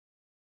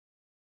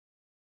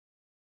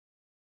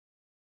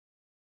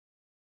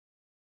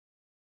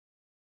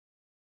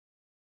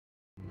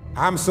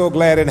I'm so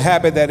glad and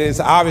happy that it's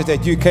obvious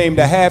that you came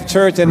to have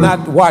church and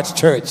not watch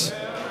church.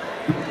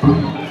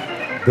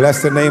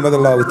 Bless the name of the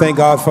Lord. We thank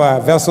God for our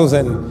vessels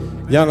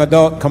and young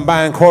adult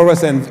combined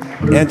chorus and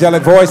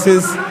angelic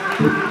voices.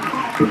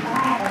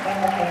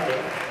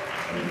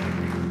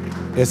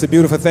 It's a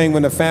beautiful thing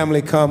when the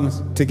family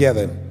comes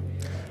together.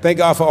 Thank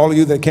God for all of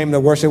you that came to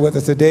worship with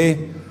us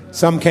today.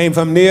 Some came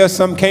from near,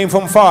 some came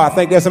from far. I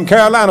think there's some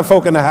Carolina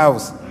folk in the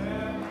house.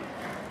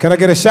 Can I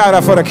get a shout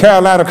out for the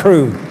Carolina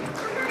crew?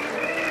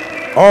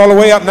 All the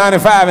way up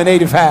 95 and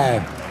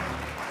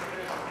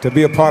 85 to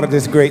be a part of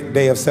this great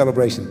day of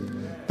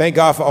celebration. Thank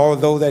God for all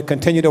of those that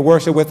continue to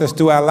worship with us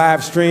through our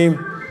live stream.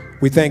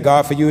 We thank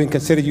God for you and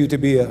consider you to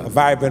be a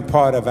vibrant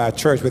part of our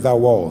church with our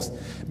walls.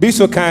 Be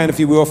so kind, if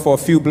you will, for a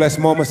few blessed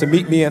moments to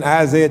meet me in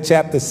Isaiah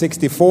chapter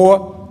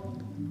 64.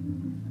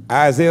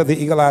 Isaiah, the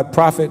eagle-eyed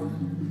prophet,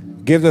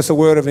 gives us a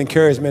word of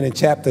encouragement in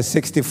chapter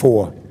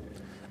 64,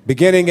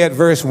 beginning at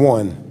verse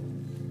 1.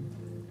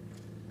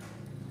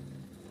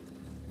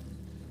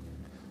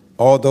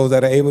 All those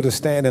that are able to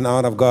stand in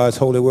honor of God's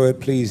holy word,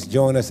 please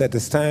join us at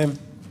this time.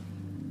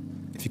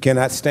 If you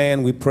cannot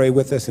stand, we pray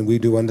with us and we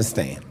do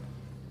understand.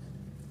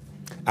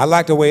 I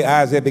like the way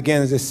Isaiah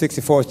begins this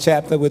 64th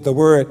chapter with the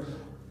word,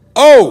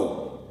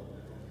 "Oh,"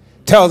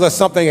 tells us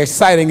something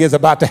exciting is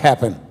about to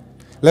happen.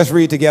 Let's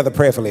read together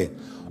prayerfully.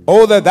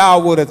 "Oh, that thou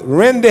wouldest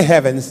rend the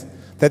heavens,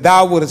 that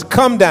thou wouldest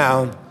come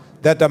down,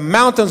 that the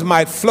mountains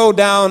might flow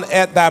down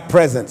at thy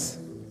presence.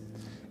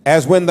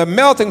 As when the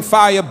melting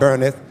fire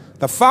burneth,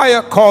 the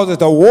fire causes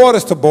the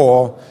waters to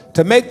boil,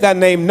 to make thy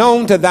name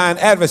known to thine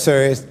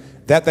adversaries,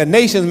 that the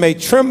nations may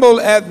tremble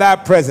at thy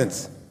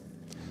presence.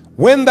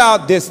 When thou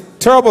didst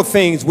terrible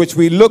things which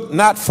we looked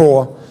not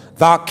for,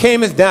 thou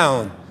camest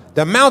down,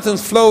 the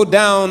mountains flowed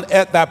down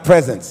at thy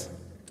presence.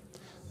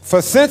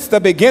 For since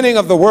the beginning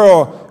of the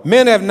world,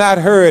 men have not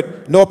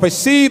heard, nor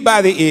perceived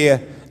by the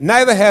ear,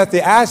 neither hath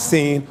the eye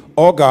seen,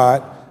 O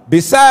God,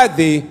 beside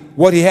thee,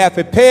 what he hath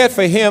prepared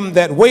for him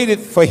that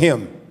waiteth for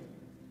him.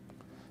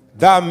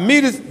 Thou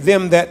meetest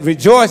them that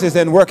rejoiceth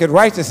and worketh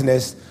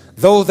righteousness,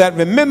 those that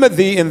remember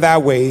thee in thy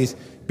ways.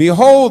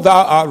 Behold,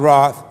 thou art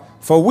wroth,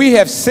 for we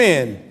have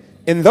sinned.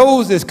 In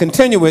those is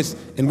continuance,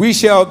 and we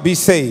shall be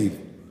saved.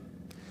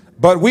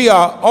 But we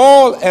are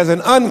all as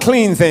an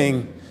unclean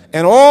thing,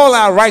 and all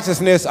our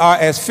righteousness are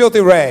as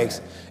filthy rags.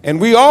 And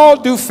we all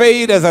do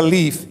fade as a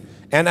leaf,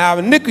 and our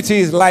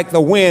iniquities like the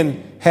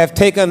wind have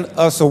taken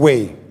us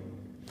away.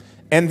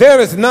 And there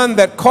is none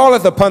that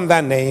calleth upon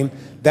thy name,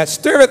 that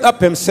stirreth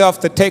up himself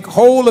to take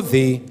hold of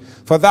thee,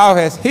 for thou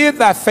hast hid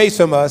thy face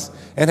from us,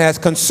 and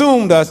hast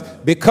consumed us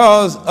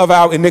because of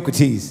our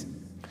iniquities.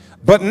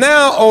 But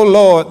now, O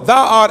Lord,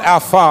 thou art our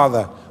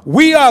Father.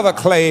 We are the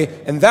clay,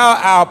 and thou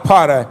our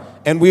potter,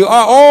 and we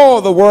are all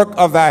the work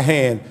of thy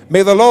hand.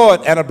 May the Lord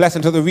add a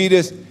blessing to the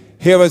readers,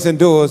 hearers, and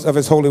doers of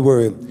his holy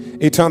word.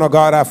 Eternal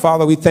God, our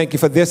Father, we thank you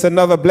for this,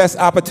 another blessed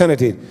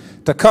opportunity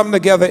to come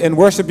together and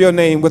worship your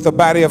name with the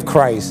body of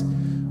Christ.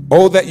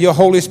 Oh, that your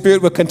Holy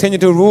Spirit would continue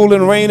to rule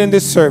and reign in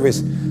this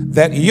service,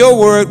 that your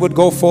word would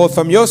go forth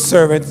from your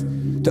servants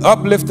to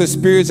uplift the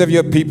spirits of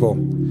your people.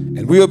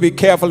 And we will be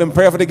careful and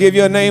prayerful to give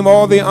your name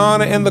all the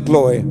honor and the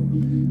glory,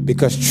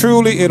 because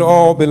truly it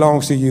all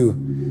belongs to you.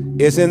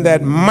 It's in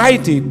that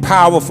mighty,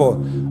 powerful,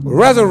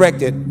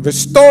 resurrected,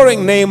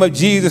 restoring name of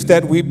Jesus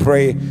that we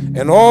pray.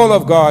 And all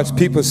of God's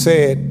people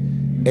said,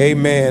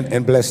 amen,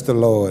 and bless the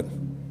Lord.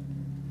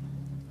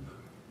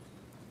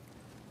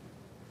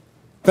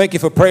 Thank you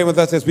for praying with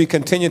us as we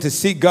continue to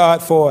seek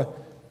God for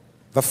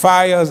the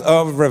fires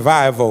of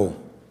revival.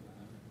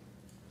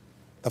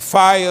 The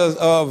fires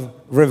of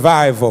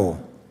revival.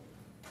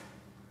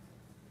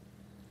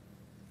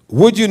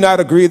 Would you not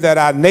agree that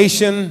our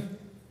nation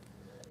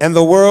and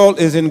the world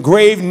is in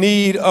grave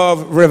need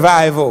of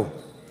revival?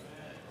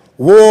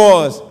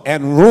 Wars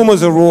and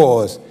rumors of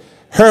wars,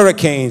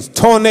 hurricanes,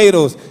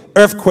 tornadoes,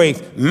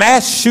 earthquakes,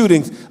 mass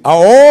shootings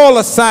are all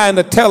a sign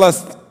to tell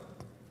us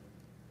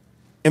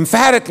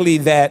emphatically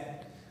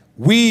that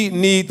we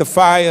need the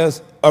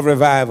fires of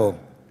revival.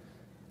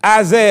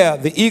 Isaiah,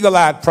 the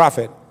eagle-eyed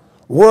prophet,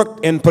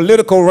 worked in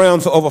political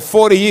realms for over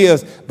 40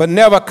 years, but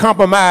never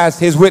compromised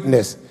his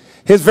witness.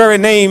 His very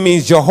name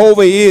means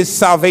Jehovah is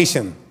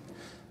salvation.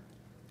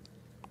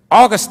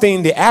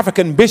 Augustine, the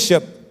African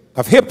bishop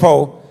of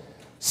Hippo,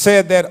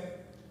 said that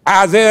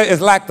Isaiah is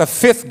like the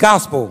fifth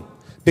gospel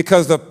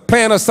because the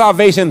plan of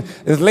salvation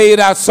is laid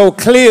out so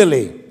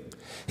clearly.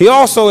 He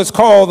also is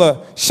called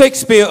the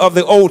Shakespeare of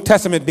the Old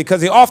Testament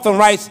because he often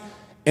writes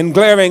in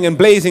glaring and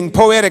blazing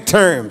poetic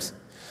terms.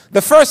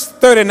 The first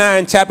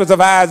 39 chapters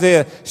of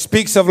Isaiah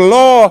speaks of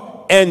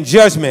law and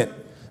judgment,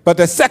 but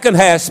the second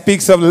half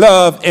speaks of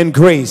love and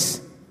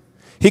grace.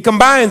 He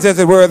combines, as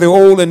it were, the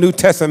Old and New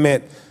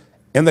Testament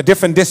and the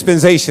different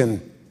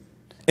dispensation.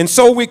 And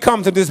so we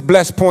come to this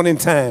blessed point in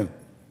time.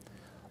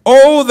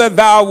 Oh, that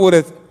thou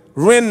wouldest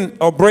rend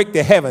or break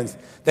the heavens,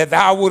 that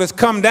thou wouldest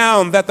come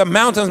down, that the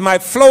mountains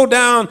might flow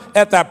down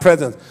at thy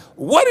presence.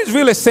 What it's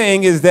really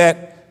saying is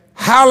that,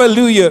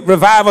 hallelujah,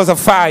 revivals of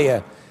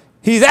fire,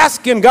 He's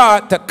asking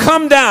God to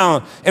come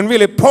down and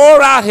really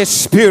pour out his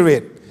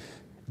spirit.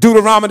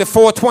 Deuteronomy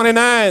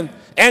 4:29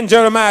 and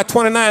Jeremiah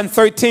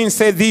 29:13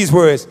 say these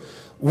words.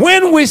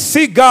 When we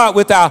seek God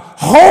with our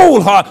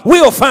whole heart,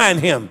 we'll find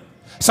him.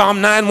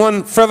 Psalm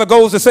 9:1 further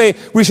goes to say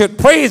we should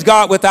praise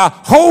God with our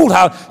whole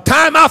heart.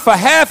 Time out for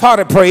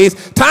half-hearted praise.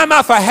 Time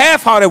out for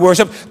half-hearted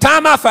worship.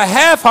 Time out for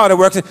half-hearted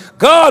works.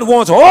 God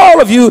wants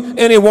all of you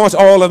and he wants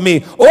all of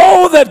me.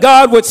 Oh, that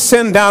God would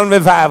send down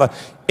revival.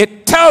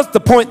 It tells the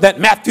point that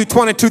Matthew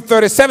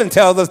 22:37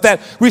 tells us that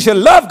we should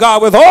love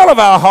God with all of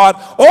our heart,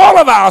 all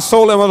of our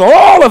soul, and with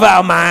all of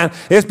our mind.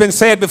 It's been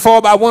said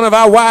before by one of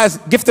our wise,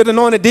 gifted,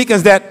 anointed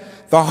deacons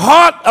that the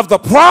heart of the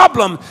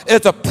problem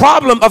is the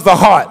problem of the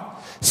heart.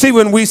 See,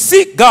 when we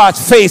seek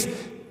God's face,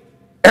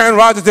 Aaron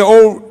Rodgers, the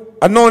old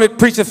anointed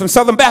preacher from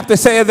Southern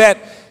Baptist, said that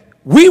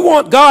we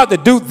want God to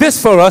do this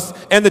for us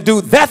and to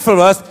do that for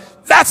us.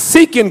 That's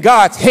seeking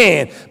God's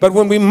hand. But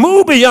when we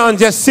move beyond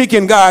just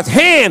seeking God's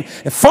hand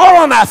and fall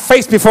on our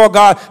face before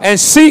God and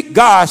seek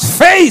God's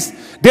face,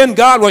 then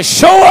God will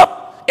show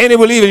up and he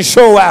will even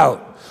show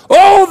out.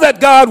 Oh, that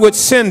God would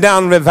send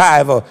down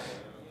revival.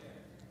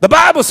 The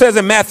Bible says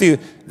in Matthew,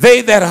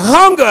 they that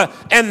hunger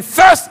and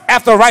thirst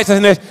after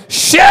righteousness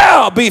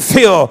shall be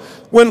filled.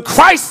 When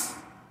Christ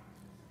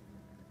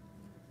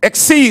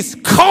exceeds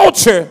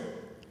culture,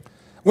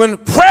 when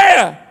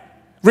prayer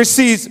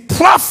receives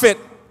profit,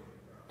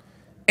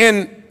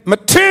 and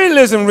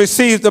materialism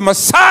receives the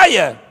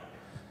Messiah,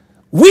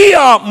 we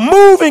are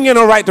moving in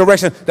the right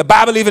direction. The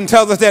Bible even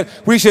tells us that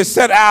we should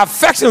set our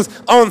affections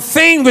on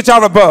things which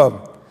are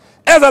above.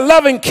 As a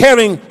loving,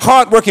 caring,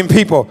 hardworking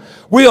people,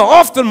 we are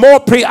often more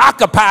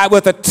preoccupied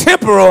with the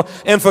temporal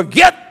and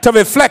forget to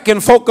reflect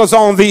and focus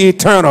on the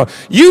eternal.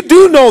 You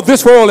do know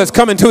this world is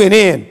coming to an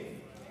end.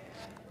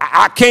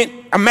 I can't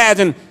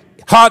imagine,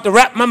 hard to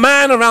wrap my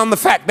mind around the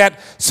fact that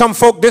some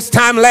folk this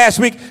time last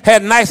week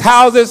had nice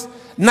houses,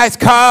 nice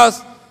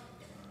cars.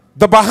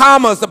 The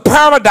Bahamas, the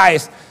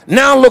paradise,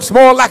 now looks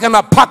more like an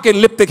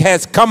apocalyptic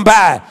has come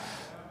by.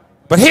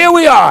 But here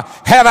we are,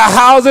 had our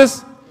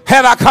houses,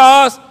 had our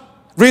cars,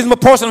 reasonable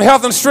portion of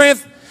health and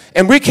strength,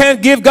 and we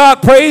can't give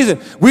God praise,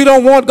 and we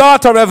don't want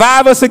God to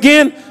revive us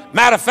again.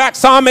 Matter of fact,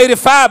 Psalm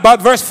 85,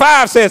 about verse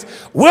 5 says,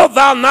 wilt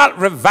thou not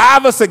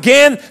revive us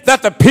again,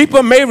 that the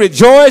people may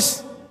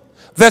rejoice?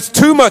 There's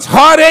too much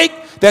heartache,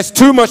 there's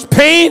too much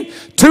pain,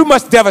 too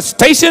much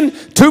devastation,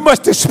 too much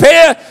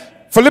despair.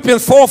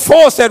 Philippians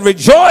 4:4 said,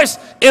 rejoice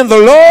in the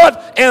Lord,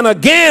 and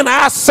again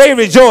I say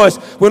rejoice.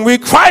 When we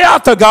cry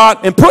out to God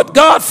and put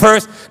God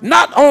first,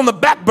 not on the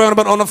back burner,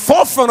 but on the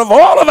forefront of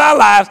all of our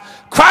lives,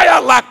 cry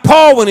out like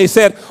Paul when he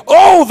said,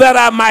 oh, that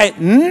I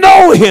might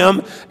know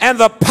him and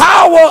the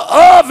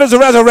power of his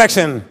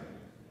resurrection,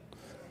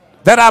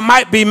 that I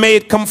might be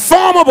made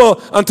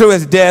conformable unto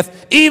his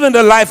death, even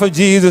the life of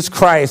Jesus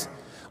Christ.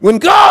 When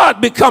God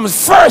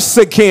becomes first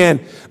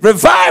again,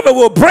 revival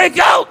will break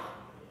out.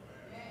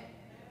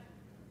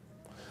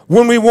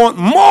 When we want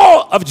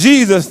more of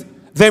Jesus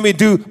than we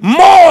do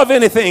more of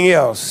anything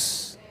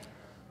else.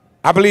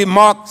 I believe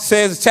Mark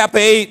says, chapter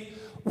 8,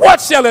 what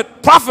shall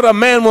it profit a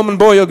man, woman,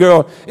 boy, or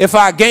girl if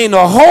I gain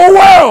the whole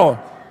world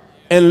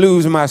and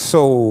lose my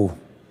soul?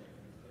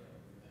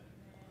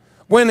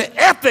 When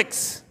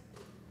ethics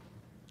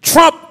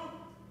trump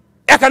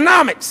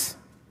economics,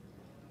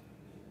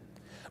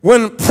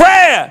 when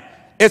prayer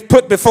is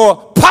put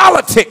before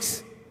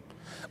politics,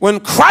 when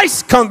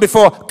Christ comes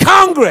before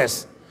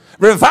Congress,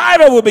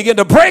 revival will begin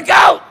to break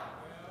out.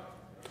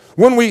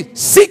 When we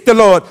seek the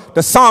Lord,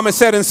 the psalmist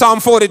said in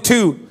Psalm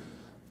 42,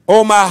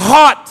 oh, my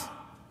heart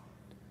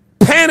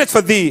panteth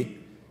for thee,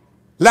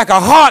 like a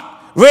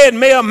hot red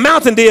male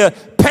mountain deer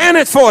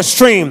panteth for a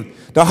stream.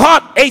 The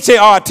hart,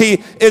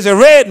 H-A-R-T, is a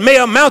red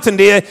male mountain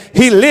deer.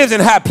 He lives in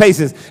high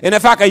places. And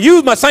if I could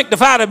use my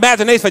sanctified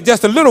imagination for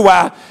just a little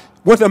while,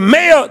 when the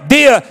male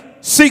deer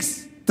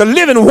seeks to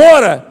live in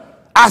water,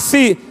 I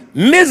see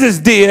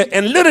Mrs. Deer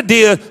and little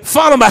deer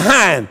follow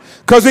behind.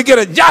 Because we get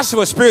a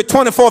Joshua spirit,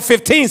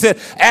 24:15 said,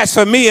 as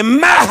for me and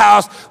my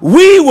house,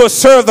 we will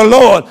serve the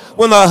Lord.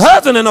 When the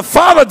husband and the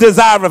father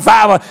desire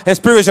revival and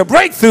spiritual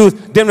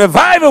breakthroughs, then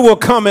revival will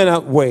come in a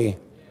way.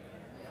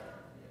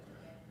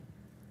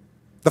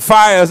 The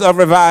fires of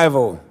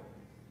revival.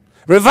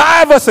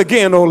 Revive us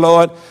again, O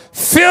Lord.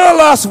 Fill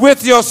us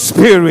with your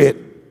spirit.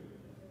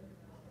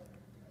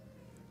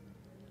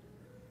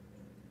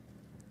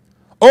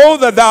 Oh,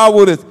 that thou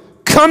wouldest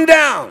come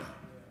down.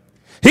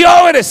 He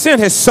already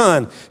sent his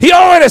son. He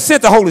already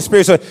sent the Holy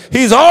Spirit. So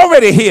he's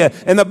already here.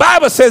 And the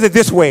Bible says it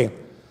this way.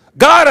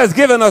 God has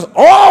given us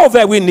all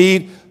that we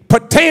need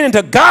pertaining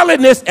to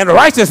godliness and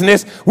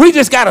righteousness. We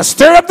just got to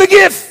stir up the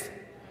gift.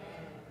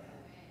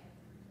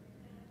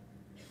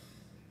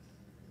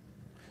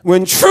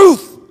 When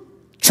truth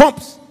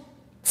trumps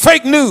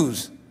fake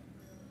news,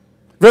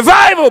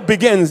 revival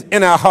begins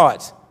in our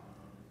hearts.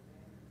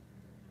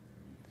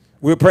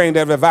 We're praying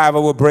that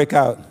revival will break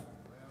out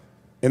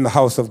in the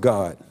house of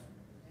God.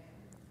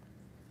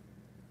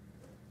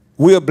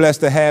 We are blessed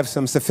to have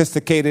some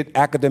sophisticated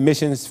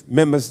academicians,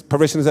 members,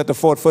 parishioners at the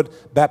Fort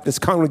Foot Baptist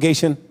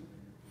congregation.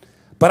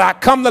 But I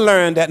come to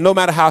learn that no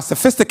matter how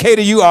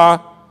sophisticated you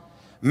are,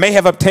 may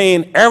have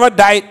obtained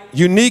erudite,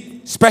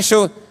 unique,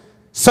 special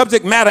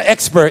subject matter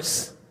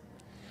experts,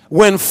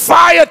 when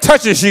fire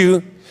touches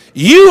you,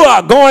 you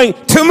are going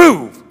to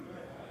move.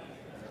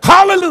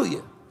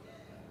 Hallelujah.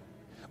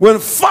 When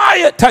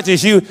fire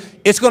touches you,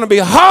 it's going to be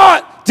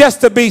hard just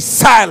to be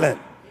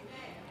silent.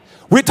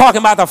 We're talking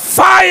about the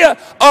fire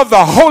of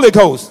the Holy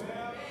Ghost.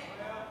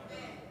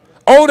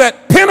 Oh,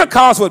 that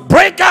Pentecost would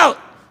break out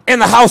in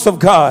the house of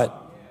God.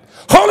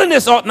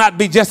 Holiness ought not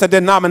be just a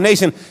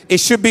denomination. It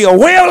should be a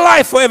way of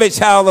life for every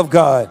child of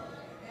God.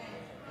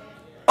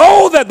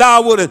 Oh, that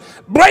thou wouldest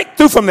break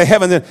through from the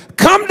heavens and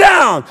come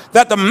down,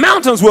 that the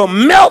mountains will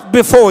melt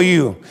before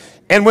you.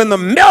 And when the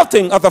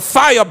melting of the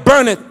fire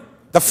burneth,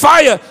 the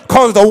fire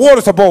causes the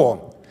water to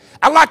boil.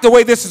 I like the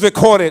way this is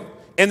recorded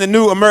in the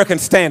New American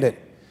Standard.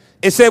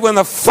 It said, when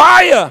the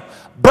fire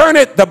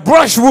burneth the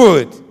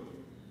brushwood.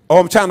 Oh,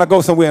 I'm trying to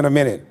go somewhere in a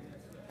minute.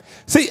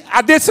 See,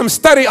 I did some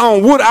study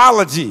on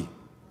woodology.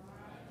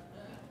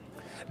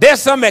 There's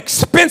some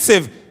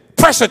expensive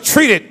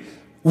pressure-treated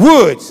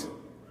woods.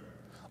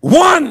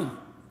 One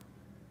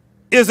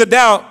is the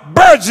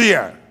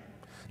Dalbergia.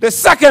 The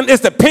second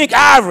is the pink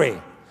ivory.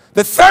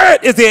 The third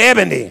is the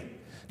ebony.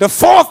 The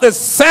fourth is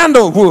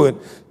sandalwood.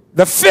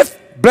 The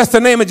fifth, bless the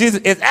name of Jesus,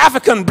 is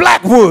African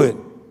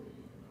blackwood.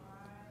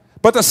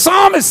 But the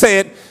psalmist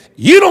said,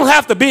 you don't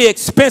have to be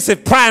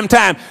expensive prime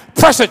time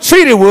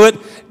pressure-treated wood.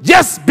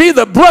 Just be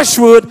the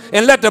brushwood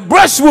and let the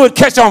brushwood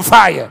catch on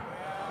fire.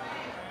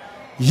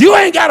 You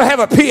ain't got to have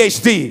a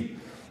PhD.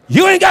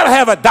 You ain't got to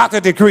have a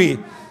doctorate degree.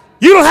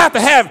 You don't have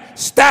to have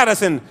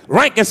status and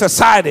rank in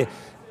society.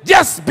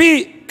 Just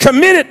be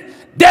committed,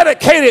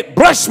 dedicated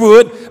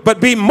brushwood, but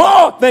be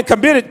more than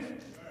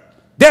committed,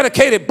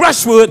 dedicated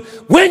brushwood.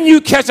 When you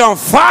catch on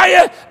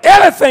fire,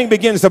 everything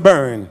begins to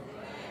burn.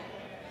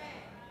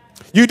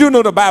 You do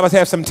know the Bible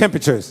has some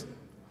temperatures.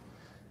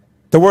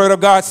 The Word of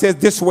God says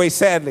this way,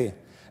 sadly.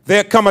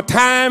 There come a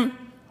time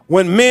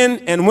when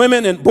men and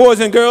women and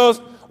boys and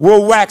girls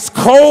will wax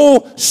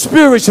cold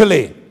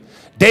spiritually.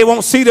 They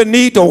won't see the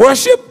need to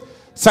worship.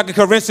 2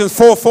 Corinthians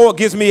 4:4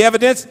 gives me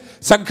evidence.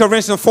 2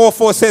 Corinthians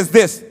 4:4 says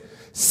this.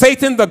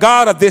 Satan, the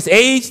god of this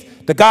age,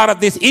 the god of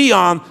this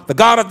eon, the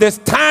god of this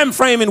time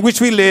frame in which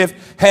we live,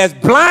 has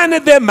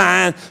blinded their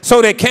mind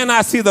so they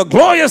cannot see the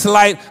glorious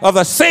light of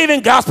the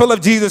saving gospel of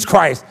Jesus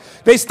Christ.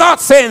 They start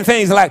saying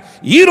things like,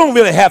 you don't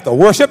really have to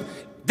worship.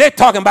 They're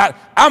talking about,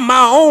 I'm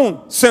my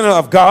own sinner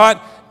of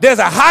God. There's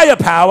a higher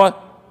power.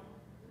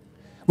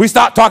 We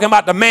start talking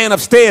about the man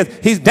upstairs.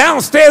 He's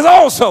downstairs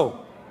also.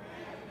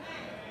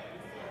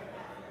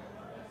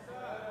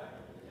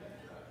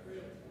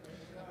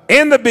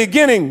 In the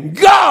beginning,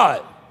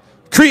 God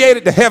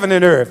created the heaven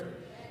and earth.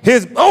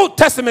 His Old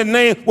Testament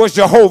name was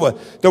Jehovah.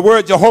 The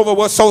word Jehovah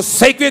was so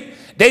sacred,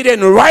 they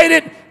didn't write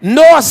it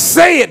nor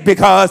say it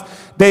because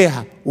they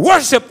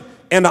worshiped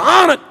and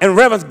honored and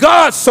reverenced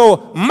God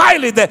so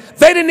mightily that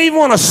they didn't even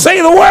want to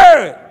say the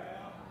word.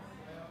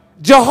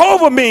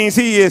 Jehovah means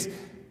he is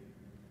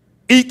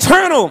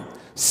eternal,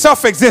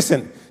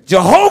 self-existent.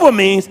 Jehovah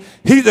means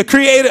he's the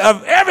creator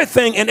of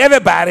everything and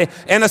everybody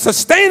and the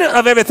sustainer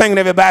of everything and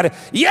everybody.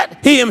 Yet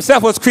he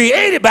himself was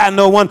created by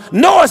no one,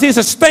 nor is he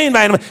sustained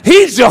by anyone.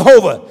 He's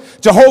Jehovah.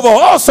 Jehovah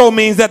also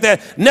means that there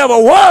never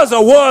was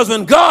or was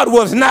when God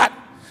was not.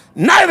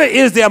 Neither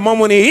is there a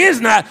moment when he is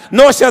not,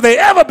 nor shall there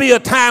ever be a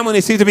time when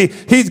he ceases to be.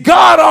 He's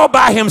God all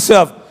by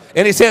himself.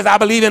 And he says, I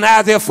believe in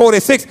Isaiah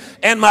 46,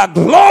 and my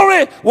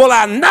glory will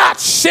I not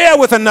share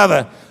with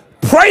another.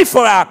 Pray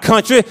for our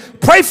country.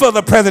 Pray for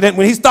the president.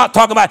 When he starts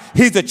talking about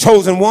he's the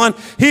chosen one,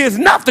 he is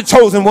not the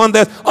chosen one.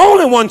 There's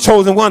only one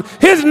chosen one.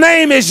 His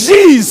name is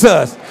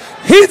Jesus.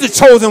 He's the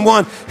chosen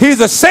one. He's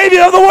the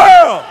Savior of the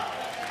world.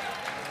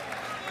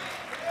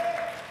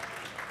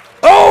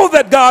 Oh,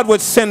 that God would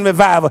send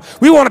revival.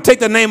 We want to take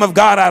the name of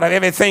God out of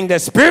everything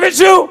that's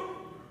spiritual.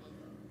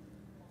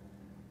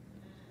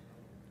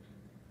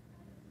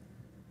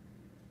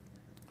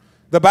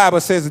 The Bible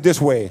says it this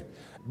way.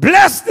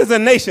 Blessed is a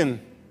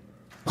nation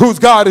whose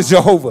God is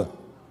Jehovah.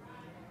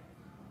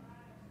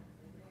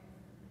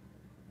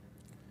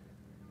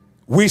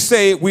 We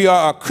say we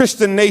are a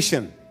Christian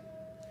nation,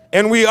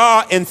 and we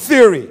are in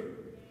theory,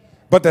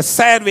 but the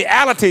sad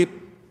reality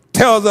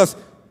tells us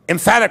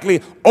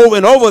emphatically over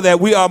and over that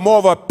we are more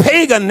of a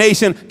pagan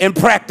nation in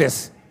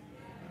practice.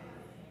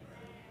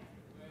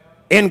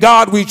 In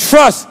God we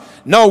trust.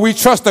 No, we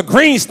trust the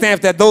green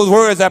stamp that those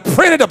words are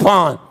printed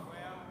upon.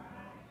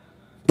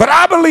 But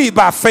I believe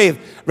by faith,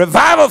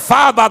 revival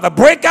followed by the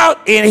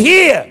breakout in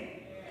here.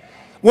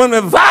 When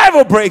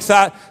revival breaks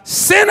out,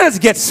 sinners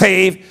get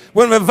saved.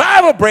 When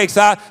revival breaks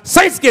out,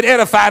 saints get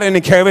edified and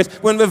encouraged.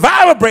 When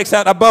revival breaks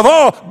out, above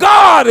all,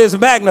 God is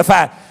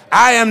magnified.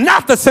 I am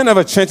not the center of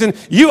attention.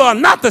 You are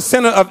not the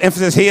center of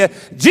emphasis here.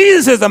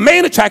 Jesus is the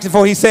main attraction,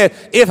 for he said,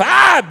 if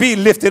I be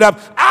lifted up,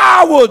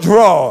 I will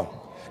draw.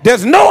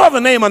 There's no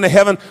other name under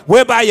heaven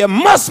whereby you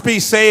must be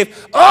saved,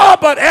 all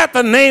but at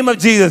the name of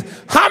Jesus.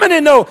 How many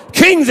know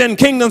kings and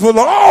kingdoms will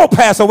all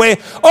pass away?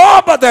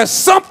 Oh, but there's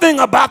something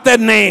about that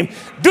name.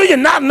 Do you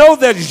not know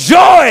there's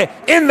joy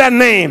in that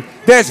name?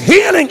 There's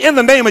healing in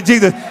the name of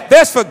Jesus.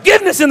 There's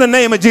forgiveness in the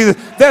name of Jesus.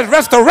 There's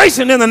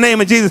restoration in the name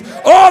of Jesus.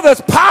 Oh,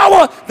 there's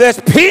power, there's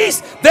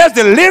peace, there's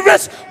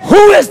deliverance.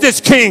 Who is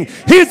this king?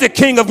 He's the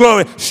King of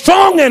glory,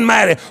 strong and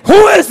mighty.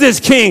 Who is this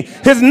king?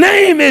 His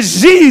name is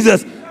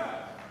Jesus.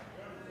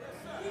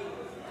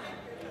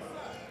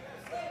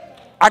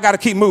 I got to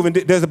keep moving.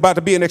 There's about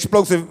to be an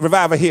explosive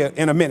revival here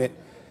in a minute.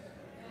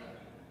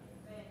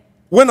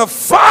 When the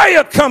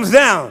fire comes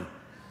down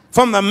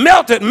from the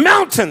melted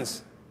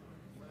mountains,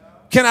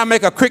 can I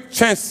make a quick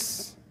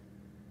chance?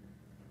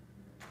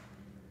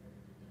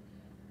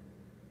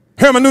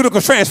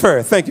 Hermeneutical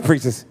transfer. Thank you,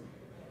 preachers.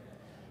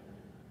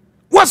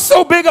 What's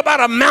so big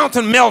about a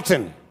mountain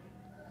melting?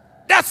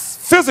 That's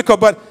physical,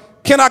 but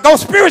can I go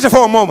spiritual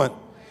for a moment?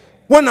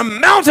 When the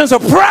mountains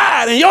of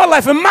pride in your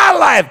life and my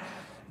life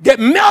get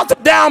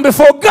melted down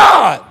before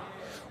God,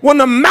 when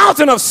the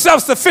mountain of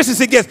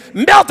self-sufficiency gets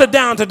melted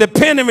down to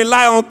depend and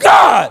rely on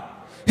God,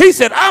 he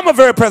said, I'm a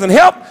very present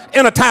help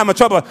in a time of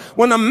trouble.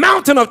 When the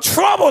mountain of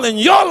trouble in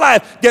your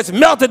life gets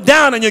melted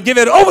down and you give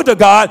it over to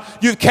God,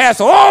 you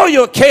cast all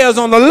your cares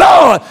on the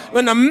Lord.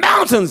 When the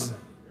mountains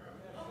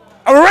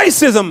of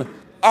racism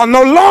are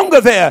no longer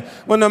there,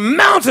 when the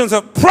mountains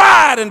of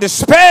pride and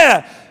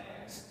despair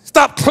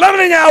stop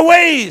cluttering our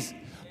ways,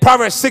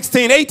 Proverbs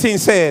 16:18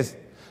 says,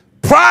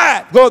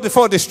 pride goes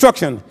before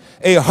destruction,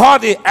 a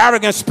haughty,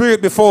 arrogant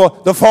spirit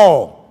before the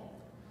fall.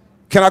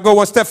 Can I go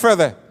one step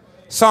further?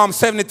 Psalm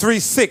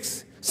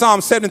 73:6.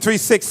 Psalm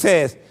 73:6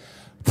 says,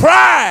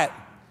 pride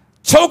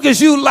choks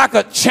you like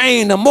a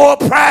chain. The more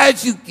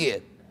pride you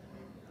get.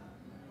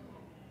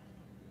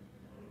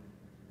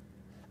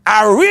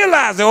 I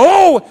realize the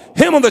old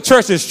hymn of the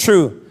church is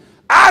true.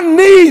 I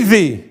need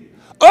thee.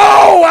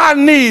 Oh, I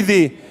need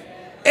thee.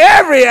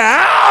 Every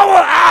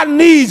hour I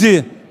need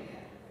you.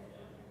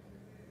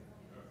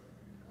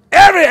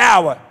 Every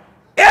hour,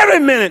 every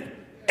minute,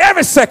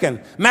 every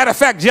second. Matter of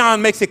fact,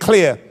 John makes it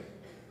clear.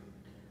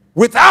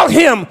 Without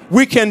him,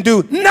 we can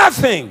do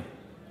nothing.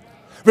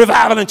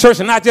 Revival in church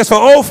is not just for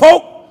old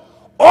folk.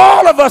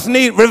 All of us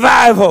need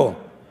revival.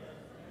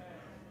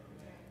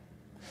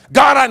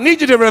 God, I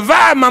need you to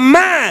revive my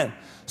mind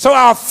so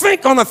I'll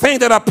think on the things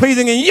that are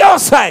pleasing in your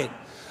sight.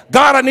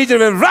 God, I need you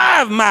to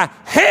revive my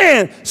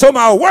hand so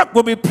my work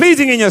will be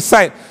pleasing in your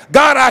sight.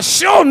 God, I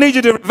sure need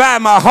you to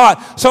revive my heart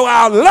so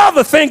I'll love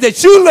the things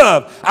that you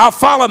love. I'll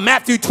follow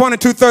Matthew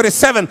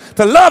 22:37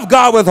 to love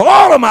God with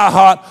all of my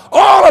heart,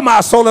 all of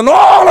my soul, and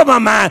all of my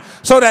mind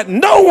so that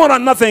no one or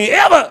nothing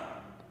ever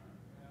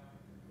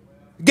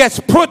gets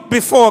put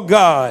before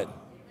God.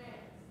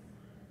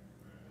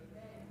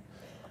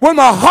 When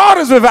my heart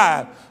is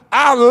revived,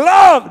 I'll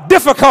love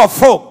difficult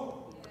folk.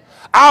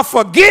 I'll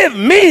forgive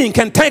mean,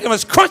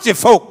 cantankerous, crunchy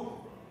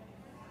folk.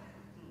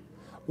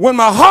 When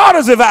my heart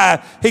is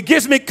revived, he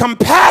gives me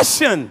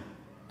compassion.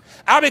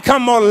 I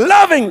become more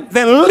loving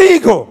than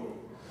legal,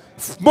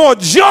 more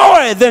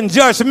joy than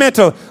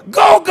judgmental.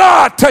 Go,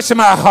 God, touch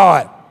my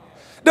heart.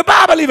 The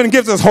Bible even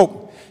gives us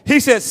hope.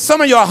 He says,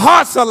 some of your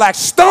hearts are like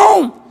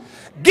stone.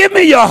 Give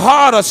me your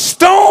heart of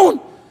stone.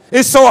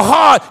 It's so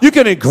hard, you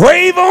can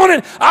engrave on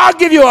it. I'll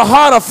give you a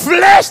heart of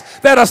flesh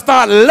that'll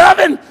start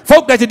loving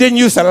folk that you didn't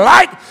used to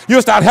like.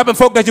 You'll start helping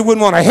folk that you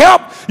wouldn't want to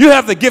help. You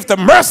have the gift of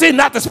mercy,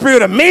 not the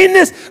spirit of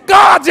meanness.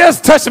 God,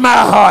 just touch my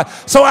heart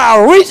so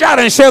I'll reach out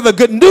and share the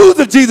good news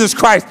of Jesus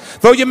Christ.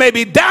 Though you may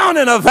be down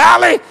in a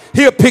valley,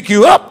 he'll pick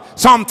you up.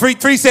 Psalm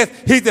 3:3 says,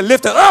 he's the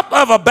lifter up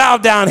of a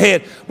bowed down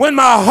head. When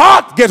my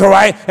heart gets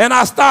right and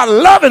I start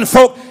loving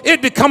folk,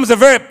 it becomes a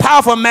very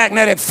powerful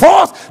magnetic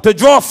force to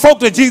draw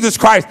folk to Jesus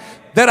Christ.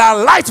 That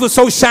our lights would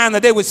so shine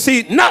that they would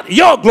see not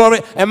your glory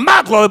and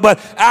my glory, but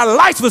our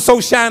lights would so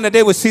shine that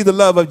they would see the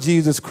love of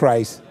Jesus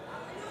Christ.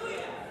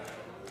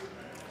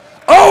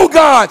 Oh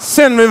God,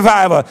 send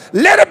revival.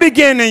 Let it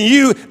begin in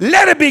you.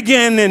 Let it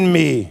begin in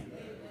me.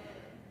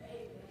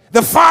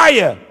 The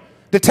fire,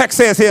 the text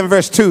says here in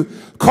verse 2,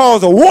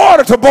 caused the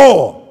water to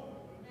boil.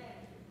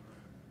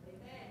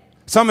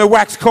 Some are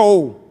wax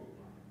cold.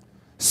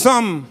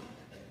 Some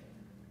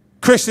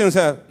Christians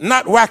are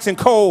not waxing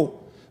cold,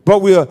 but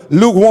we are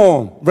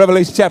lukewarm.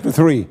 Revelation chapter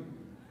 3.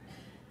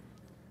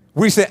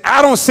 We say,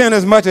 I don't sin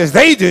as much as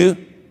they do.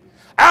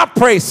 I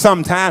pray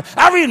sometimes.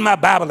 I read my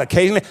Bible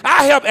occasionally.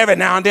 I help every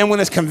now and then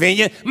when it's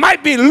convenient.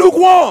 Might be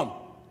lukewarm.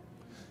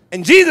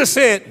 And Jesus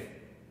said,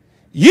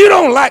 you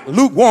don't like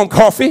lukewarm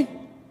coffee.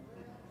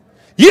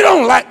 You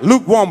don't like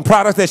lukewarm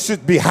products that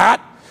should be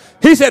hot.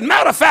 He said,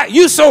 matter of fact,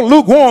 you so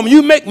lukewarm,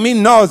 you make me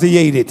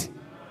nauseated.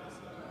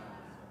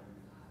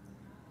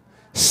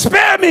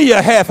 Spare me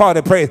your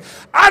half-hearted praise.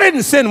 I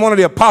didn't send one of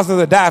the apostles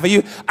to die for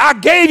you. I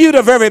gave you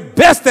the very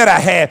best that I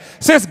had.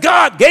 Since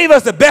God gave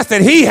us the best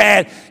that he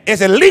had, it's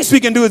the least we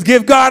can do is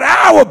give God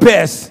our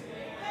best.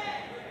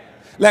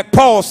 Like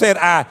Paul said,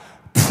 I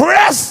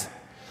press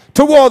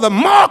toward the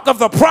mark of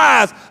the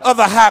prize of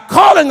the high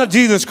calling of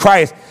Jesus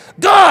Christ.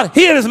 God,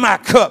 here is my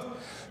cup.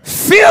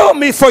 Fill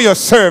me for your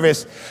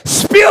service.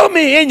 Spill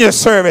me in your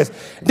service.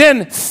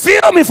 Then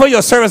fill me for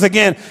your service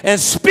again and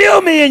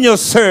spill me in your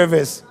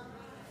service.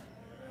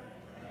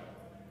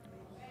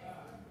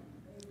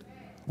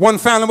 One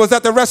family was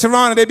at the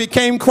restaurant and they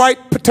became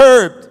quite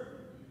perturbed.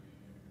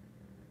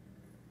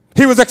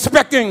 He was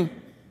expecting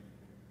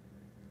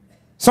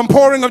some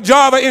pouring of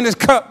Java in his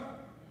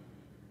cup.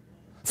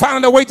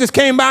 Finally, the waitress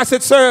came by and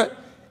said, "Sir,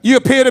 you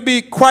appear to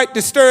be quite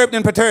disturbed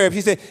and perturbed."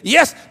 He said,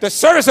 "Yes, the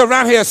service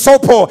around here is so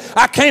poor.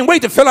 I can't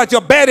wait to fill out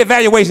your bad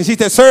evaluation." She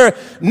said, "Sir,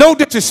 no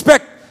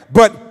disrespect,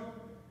 but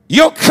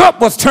your cup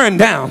was turned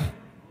down."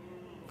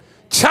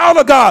 Child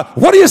of God,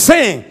 what are you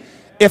saying?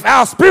 If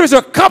our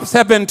spiritual cups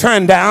have been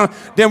turned down,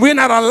 then we're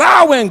not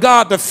allowing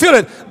God to fill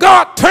it.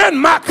 God, turn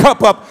my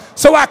cup up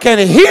so I can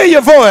hear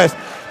your voice.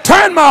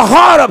 Turn my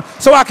heart up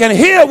so I can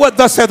hear what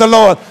thus said the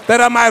Lord, that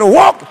I might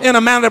walk in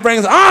a manner that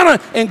brings honor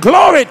and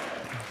glory.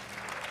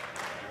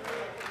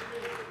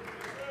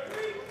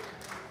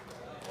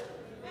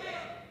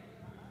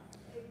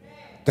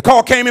 The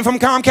call came in from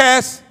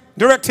Comcast,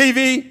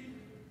 DirecTV.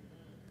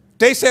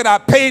 They said, "I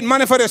paid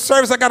money for this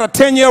service. I got a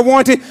 10-year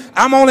warranty.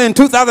 I'm only in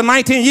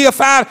 2019, year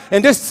 5,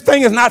 and this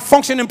thing is not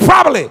functioning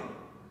properly."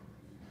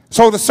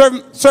 So the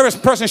service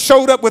person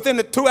showed up within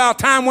the 2-hour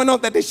time window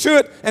that they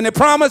should, and they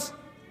promised.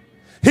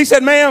 He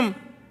said, "Ma'am,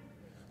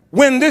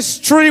 when this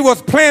tree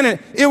was planted,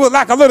 it was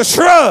like a little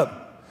shrub.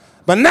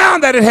 But now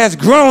that it has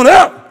grown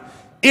up,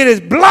 it is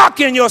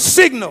blocking your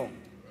signal.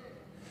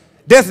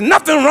 There's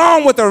nothing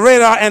wrong with the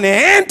radar and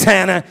the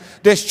antenna.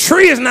 This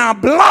tree is now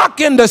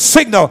blocking the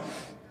signal.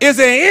 Is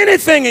there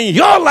anything in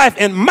your life,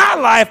 in my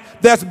life,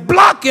 that's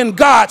blocking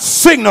God's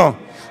signal?"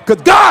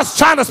 Because God's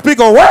trying to speak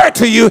a word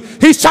to you.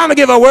 He's trying to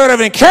give a word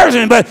of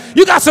encouragement, but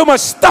you got so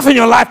much stuff in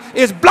your life,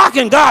 it's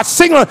blocking God's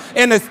signal.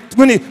 And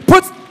when he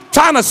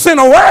trying to send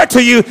a word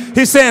to you,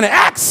 he's saying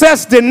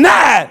access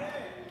denied.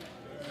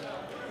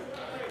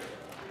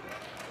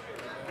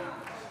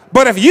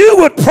 But if you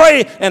would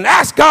pray and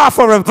ask God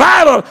for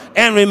revival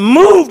and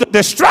remove the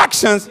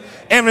distractions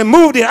and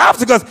remove the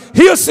obstacles,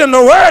 he'll send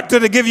a word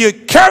to give you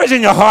courage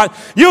in your heart.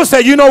 You'll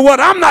say, "You know what?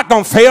 I'm not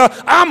going to fail.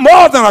 I'm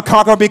more than a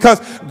conqueror, because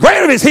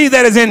greater is he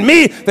that is in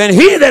me than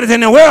he that is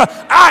in the world.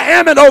 I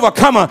am an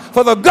overcomer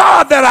for the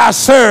God that I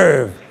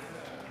serve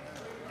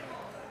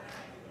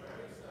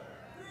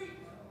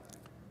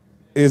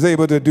is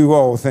able to do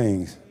all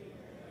things."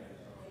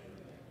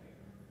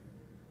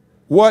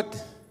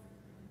 What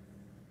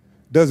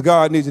does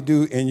God need to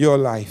do in your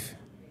life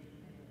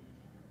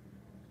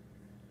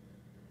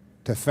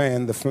to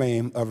fan the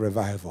flame of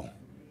revival?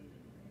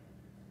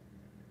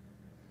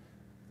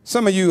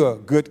 Some of you are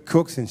good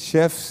cooks and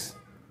chefs.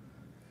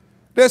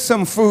 There's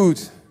some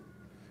foods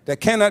that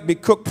cannot be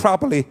cooked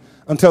properly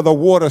until the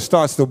water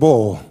starts to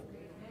boil.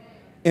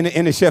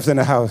 Any chefs in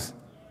the house?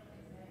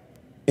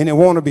 Any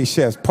wannabe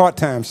chefs,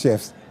 part-time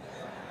chefs?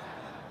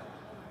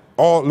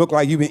 All look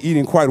like you've been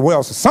eating quite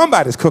well, so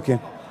somebody's cooking.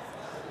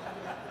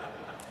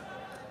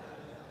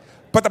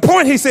 But the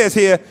point he says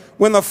here,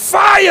 when the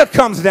fire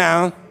comes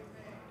down,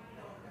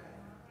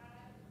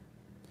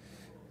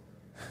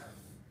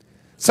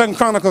 2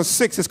 Chronicles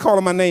 6 is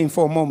calling my name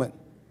for a moment.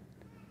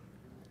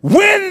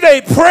 When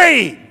they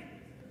prayed,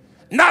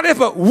 not if,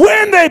 but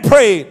when they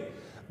prayed,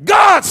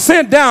 God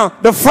sent down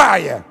the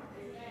fire.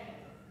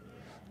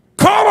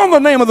 Call on the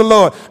name of the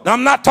Lord. Now,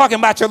 I'm not talking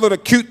about your little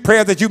cute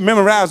prayers that you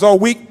memorize all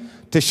week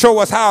to show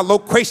us how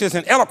loquacious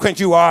and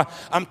eloquent you are.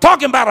 I'm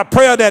talking about a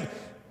prayer that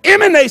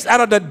emanates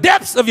out of the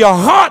depths of your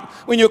heart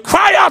when you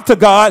cry out to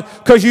God,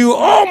 because you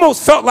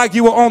almost felt like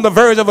you were on the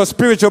verge of a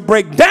spiritual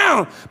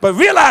breakdown, but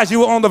realized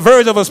you were on the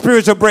verge of a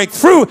spiritual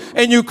breakthrough,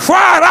 and you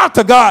cried out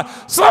to God.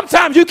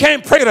 Sometimes you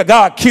can't pray to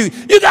God cute.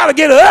 You got to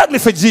get ugly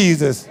for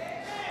Jesus.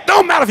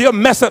 Don't matter if your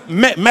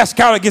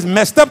mascara gets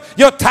messed up,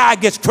 your tie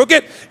gets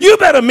crooked. You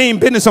better mean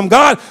business from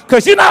God,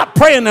 because you're not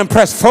praying to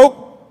impress folk.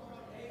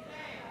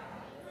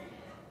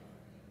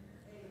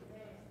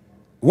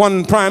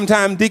 One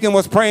primetime deacon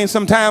was praying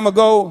some time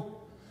ago.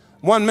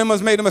 One member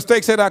made a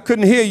mistake, said, "I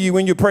couldn't hear you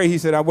when you pray." He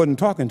said, "I wasn't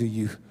talking to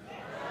you.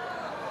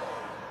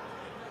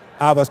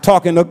 I was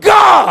talking to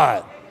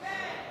God."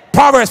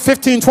 Proverbs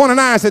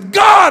 15:29 said,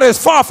 "God is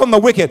far from the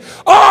wicked.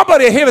 Oh, but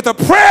he heareth the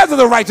prayers of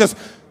the righteous."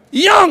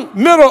 Young,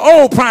 middle,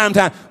 old, prime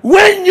time.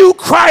 When you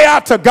cry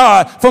out to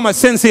God from a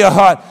sincere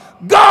heart,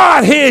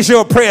 God hears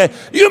your prayer.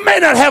 You may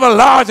not have a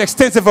large,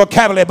 extensive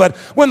vocabulary, but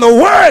when the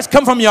words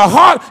come from your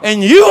heart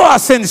and you are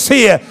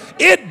sincere,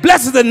 it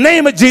blesses the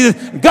name of Jesus.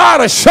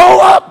 God will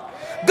show up.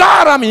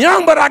 God, I'm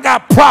young, but I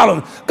got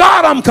problems.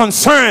 God, I'm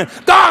concerned.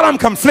 God, I'm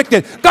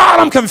conflicted.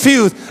 God, I'm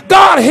confused.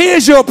 God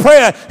hears your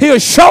prayer. He'll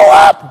show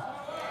up.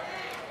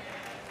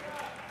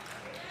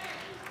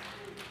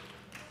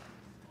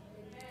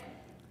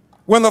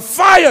 When the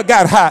fire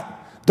got hot,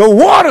 the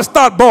water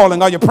started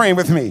boiling. Are you praying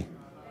with me?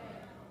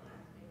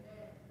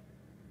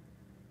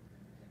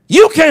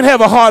 You can't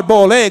have a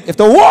hard-boiled egg if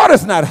the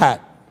water's not hot.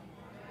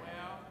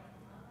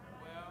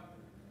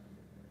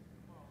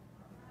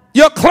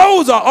 Your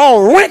clothes are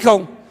all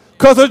wrinkled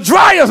because the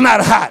dryer's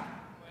not hot.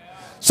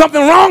 something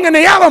wrong in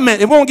the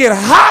element. It won't get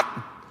hot.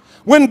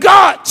 When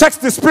God checks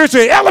the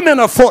spiritual element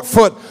of 4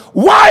 foot,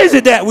 why is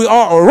it that we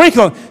are a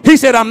wrinkle? He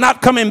said, I'm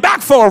not coming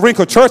back for a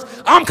wrinkled church.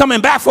 I'm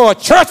coming back for a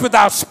church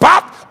without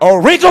spot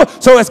or wrinkle.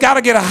 So it's got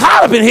to get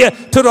hot up in here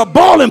to the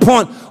boiling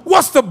point.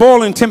 What's the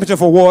boiling temperature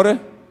for water?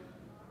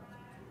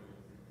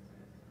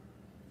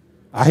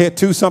 I hear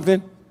 2 something.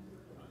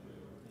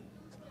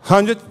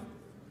 100.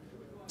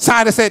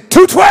 Scientists said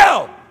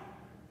 212.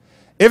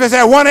 If it's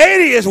at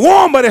 180, it's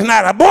warm, but it's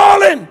not a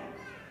boiling.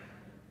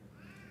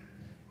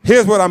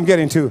 Here's what I'm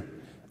getting to.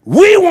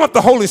 We want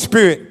the Holy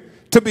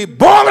Spirit to be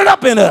boiling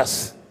up in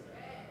us,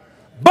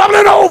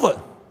 bubbling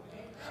over.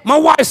 My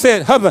wife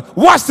said, husband,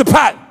 watch the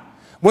pot.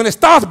 When it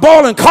starts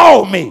boiling,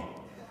 call me.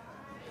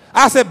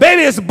 I said,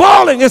 baby, it's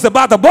boiling. It's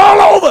about to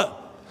boil over.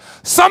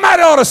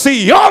 Somebody ought to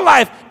see your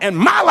life and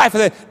my life.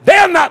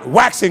 They're not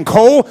waxing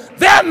cold.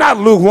 They're not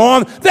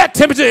lukewarm. That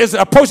temperature is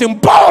approaching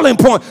boiling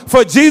point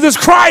for Jesus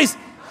Christ.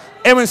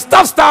 And when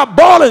stuff starts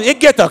boiling, it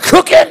gets to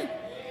cooking.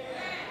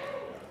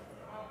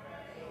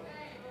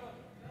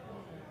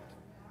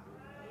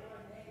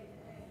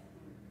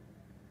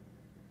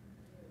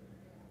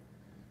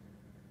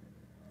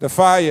 The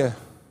fire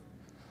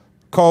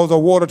caused the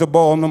water to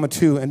boil, number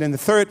 2. And then the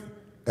third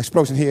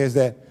explosion here is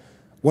that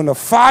when the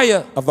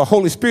fire of the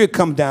Holy Spirit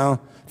comes down,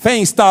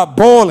 things start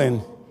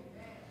boiling.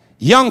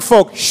 Young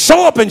folk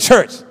show up in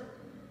church.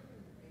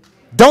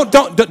 Don't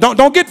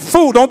get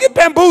fooled. Don't get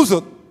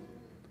bamboozled.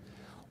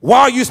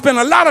 While you spend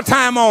a lot of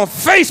time on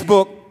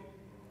Facebook,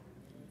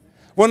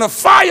 when the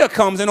fire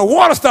comes and the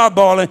water starts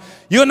boiling,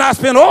 you'll not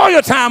spend all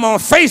your time on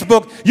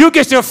Facebook. You'll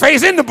get your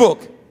face in the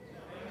book.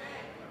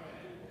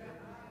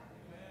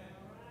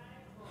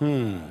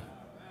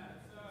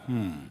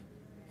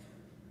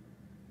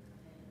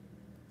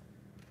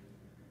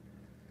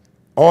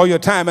 All your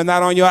time is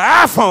not on your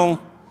iPhone.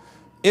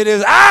 It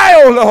is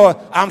I, oh Lord.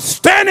 I'm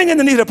standing in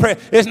the need of prayer.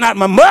 It's not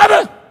my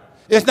mother.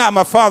 It's not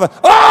my father.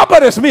 Oh,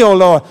 but it's me, oh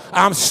Lord.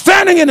 I'm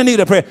standing in the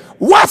need of prayer.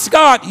 Watch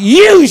God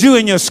use you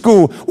in your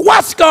school.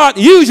 Watch God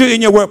use you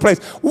in your workplace.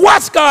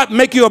 Watch God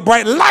make you a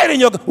bright light in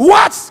your...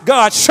 Watch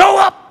God show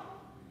up.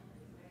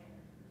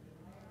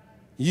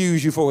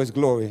 Use you for his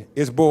glory.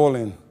 It's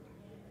boiling.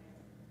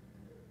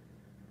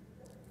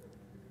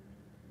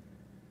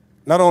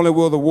 Not only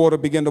will the water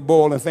begin to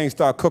boil and things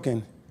start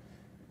cooking,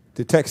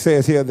 the text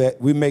says here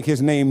that we make his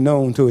name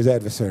known to his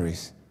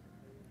adversaries.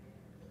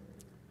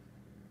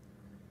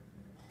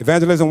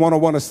 Evangelism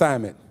 101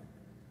 assignment.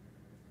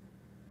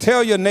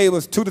 Tell your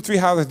neighbors 2 to 3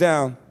 houses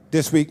down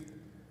this week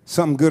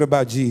something good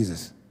about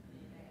Jesus.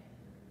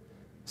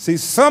 See,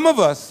 some of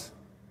us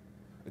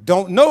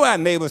don't know our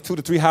neighbors 2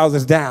 to 3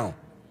 houses down.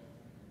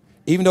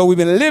 Even though we've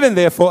been living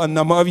there for a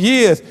number of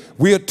years,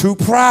 we are too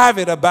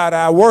private about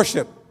our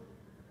worship.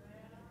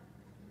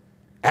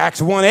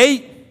 Acts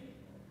 1:8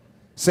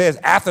 says,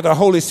 after the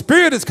Holy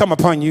Spirit has come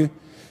upon you,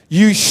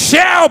 you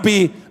shall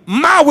be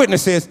my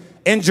witnesses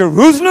in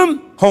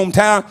Jerusalem,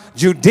 hometown,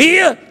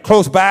 Judea,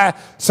 close by,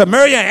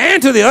 Samaria,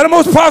 and to the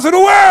uttermost parts of the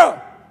world.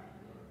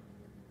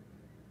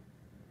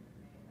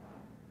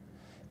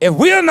 If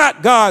we are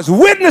not God's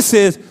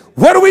witnesses,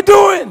 what are we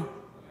doing?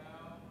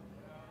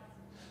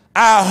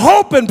 I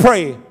hope and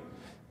pray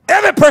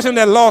every person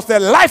that lost their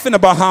life in the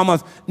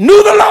Bahamas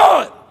knew the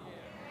Lord.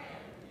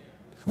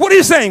 What are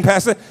you saying,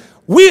 Pastor?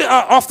 We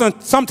are often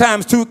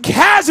sometimes too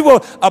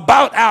casual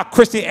about our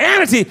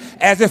Christianity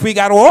as if we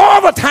got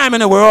all the time in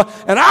the world.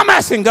 And I'm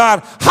asking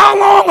God, how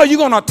long are you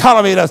going to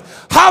tolerate us?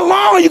 How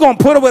long are you going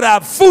to put up with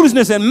our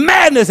foolishness and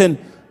madness and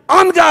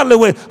ungodly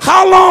ways?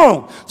 How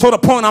long? So the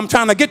point I'm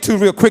trying to get to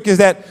real quick is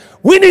that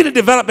we need to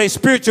develop a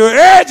spiritual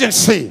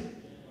urgency.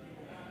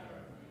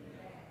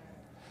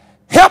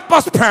 Help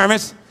us,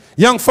 parents,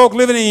 young folk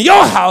living in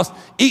your house,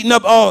 eating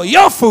up all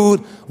your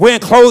food, wearing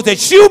clothes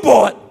that you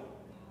bought,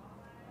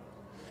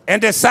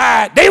 and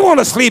decide they want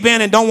to sleep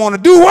in and don't want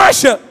to do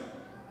worship.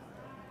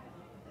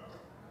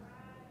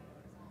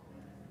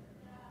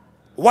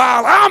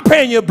 While I'm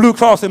paying your Blue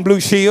Cross and Blue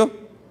Shield,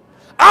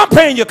 I'm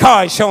paying your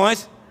car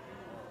insurance.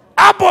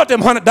 I bought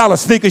them $100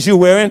 sneakers you're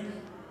wearing.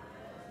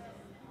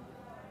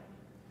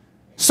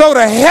 So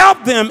to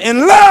help them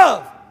in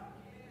love.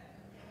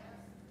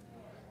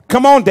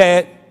 Come on,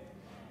 Dad.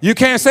 You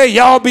can't say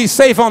y'all be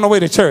safe on the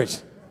way to church.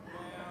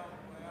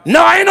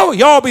 No, I ain't know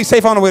y'all be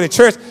safe on the way to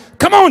church.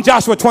 Come on,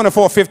 Joshua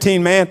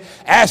 24:15, man.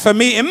 As for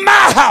me in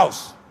my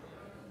house,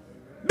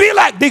 be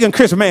like Deacon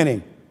Chris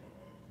Manning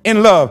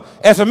in love.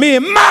 As for me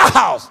in my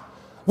house,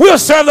 we'll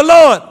serve the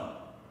Lord.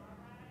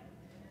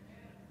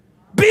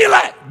 Be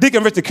like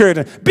Deacon Richard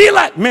Curtin. Be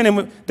like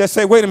men that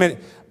say, wait a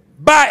minute,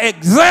 by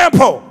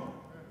example.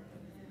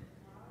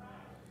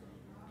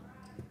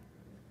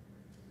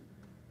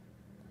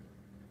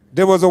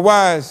 There was a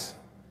wise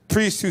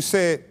priest who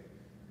said,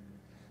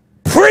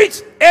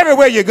 preach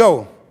everywhere you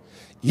go.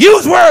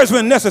 Use words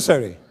when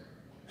necessary.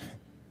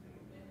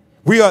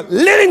 We are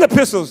living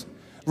epistles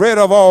read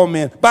of all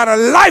men by the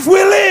life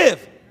we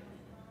live.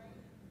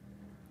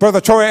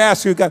 Brother Troy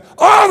asked you, got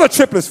all the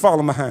triplets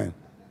falling behind.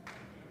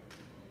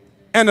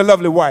 And the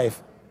lovely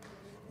wife.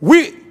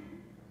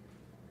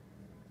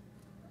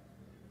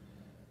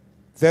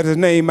 that his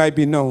name might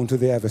be known to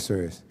the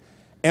adversaries,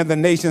 and the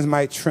nations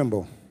might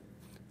tremble.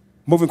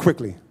 Moving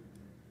quickly.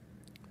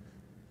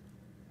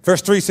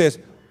 Verse 3 says,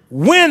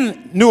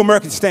 when, New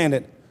American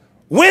Standard,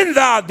 when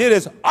thou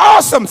didst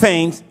awesome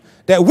things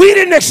that we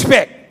didn't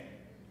expect,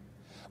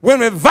 when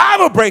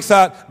revival breaks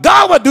out,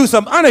 God will do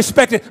some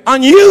unexpected,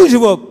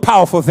 unusual,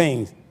 powerful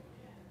things.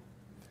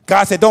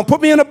 God said, don't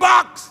put me in a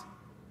box.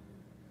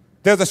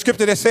 There's a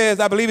scripture that says,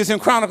 I believe it's in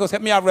Chronicles,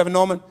 help me out, Reverend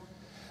Norman.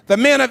 The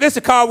men of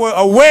Issachar were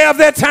aware of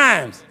their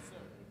times.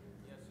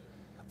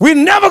 We're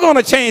never going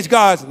to change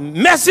God's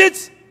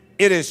message.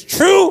 It is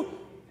true.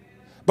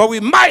 But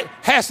we might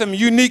have some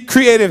unique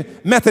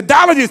creative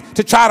methodologies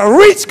to try to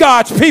reach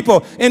God's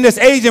people in this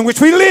age in which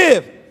we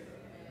live.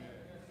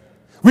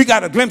 We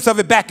got a glimpse of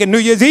it back in New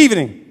Year's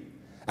evening.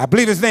 I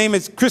believe his name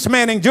is Chris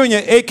Manning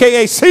Jr.,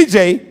 a.k.a.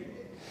 CJ,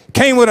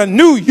 came with a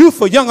new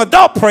youthful young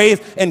adult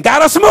praise and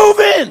got us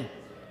moving.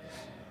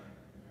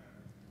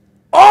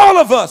 All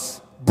of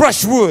us,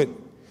 Brushwood,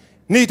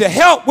 need to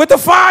help with the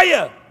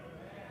fire.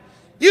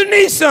 You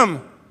need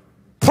some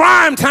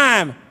prime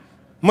time,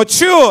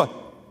 mature,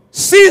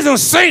 seasoned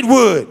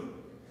saintwood.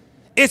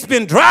 It's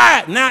been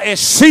dried, now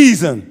it's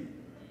seasoned.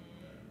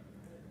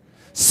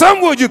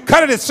 Some wood, you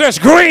cut it, it's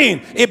just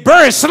green. It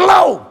burns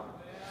slow.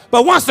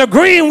 But once the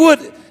green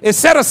wood is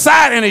set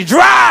aside and it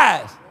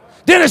dries,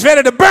 then it's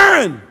ready to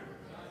burn.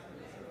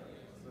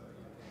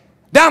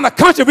 Down the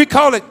country, we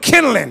call it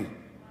kindling.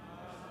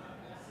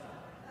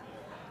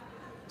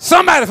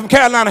 Somebody from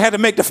Carolina had to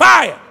make the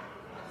fire.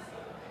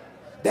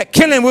 That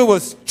kindling wood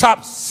was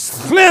chopped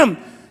slim,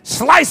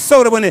 sliced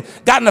so that when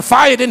it got in the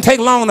fire, it didn't take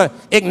long to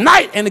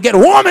ignite and to get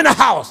warm in the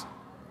house.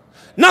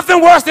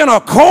 Nothing worse than a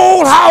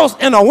cold house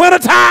in the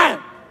wintertime.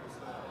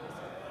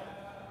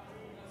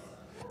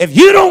 If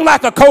you don't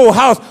like a cold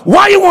house,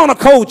 why you want a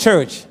cold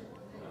church?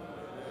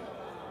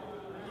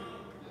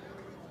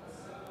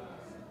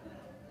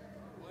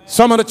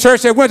 Some of the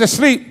church that went to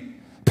sleep,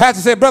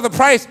 pastor said, Brother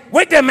Price,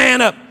 wake that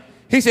man up.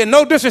 He said,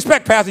 no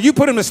disrespect, pastor. You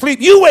put him to sleep,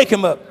 you wake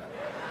him up.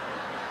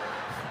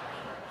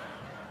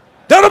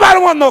 Don't nobody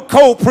want no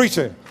cold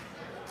preacher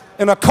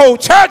in a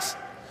cold church.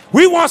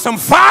 We want some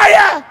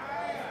fire.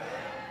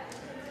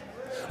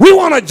 We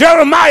want a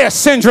Jeremiah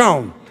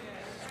syndrome.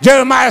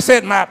 Jeremiah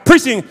said, my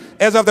preaching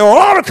as of the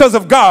oracles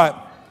of God,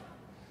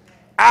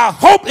 I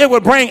hope it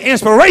would bring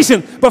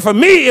inspiration, but for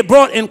me it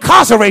brought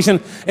incarceration.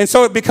 And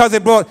so because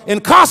it brought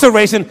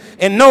incarceration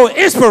and no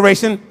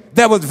inspiration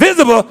that was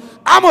visible,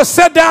 I'm going to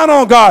sit down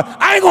on God.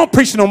 I ain't going to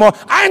preach no more.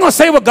 I ain't going to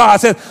say what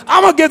God says.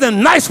 I'm going to give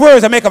them nice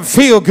words that make them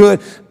feel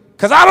good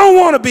because I don't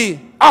want to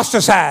be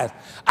ostracized.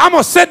 I'm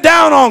going to sit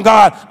down on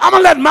God. I'm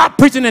going to let my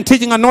preaching and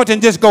teaching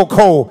anointing just go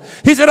cold.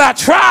 He said, I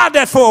tried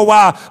that for a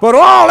while, but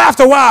all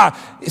after a while,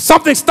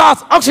 something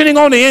starts unctioning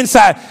on the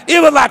inside. It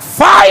was like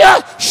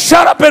fire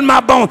shut up in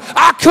my bones.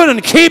 I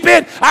couldn't keep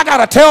it. I got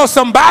to tell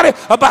somebody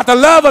about the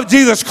love of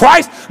Jesus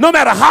Christ. No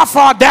matter how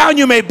far down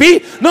you may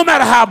be, no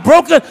matter how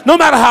broken, no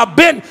matter how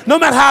bent, no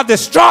matter how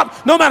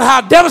distraught, no matter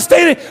how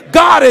devastated,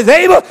 God is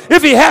able.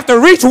 If he has to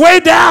reach way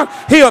down,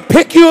 he'll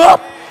pick you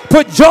up.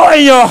 Put joy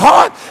in your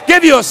heart,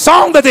 give you a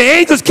song that the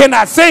angels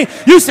cannot sing.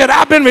 You said,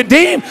 I've been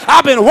redeemed.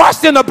 I've been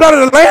washed in the blood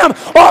of the Lamb.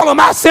 All of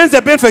my sins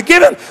have been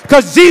forgiven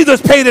because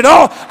Jesus paid it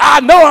all. I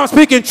know I'm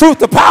speaking truth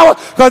to power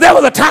because there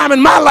was a time in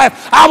my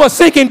life I was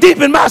sinking deep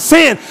in my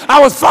sin.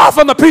 I was far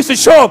from the peace of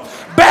shore,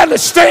 badly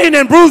strained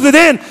and bruised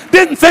within.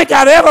 Didn't think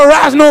I'd ever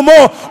rise no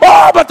more.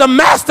 Oh, but the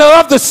master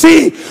of the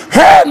sea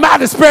heard my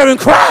despairing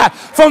cry.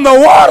 From the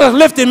waters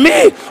lifted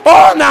me.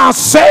 Oh, now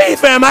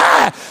safe am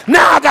I.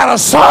 Now I got a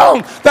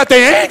song that the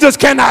angels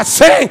cannot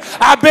sing.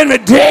 I've been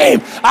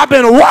redeemed. I've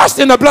been washed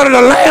in the blood of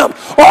the Lamb.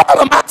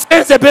 All of my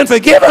sins have been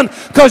forgiven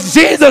because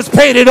Jesus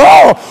paid it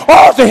all.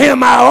 All to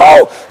him I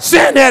owe.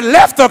 Sin had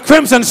left a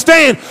crimson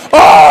stain.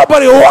 Oh,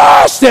 but he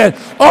washed it.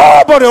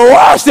 Oh, but he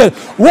washed it.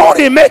 Won't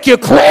he make you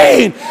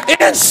clean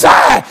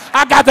inside?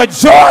 I got the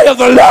joy of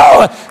the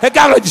Lord. I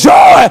got a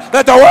joy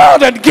that the world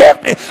didn't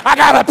give me. I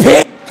got a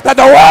peace that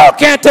the world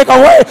can't take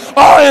away.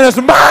 All in his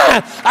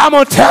mind. I'm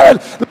going to tell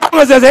it,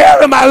 long as there's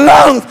air in my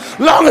lungs,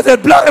 long as there's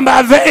blood in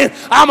my veins,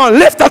 I'm going to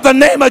lift up the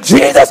name of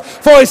Jesus.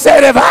 For he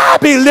said, if I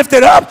be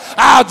lifted up,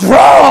 I'll draw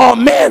all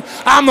men.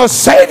 I'm the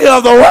Savior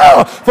of the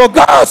world. For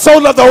God so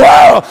loved the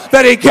world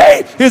that he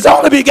gave his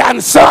only begotten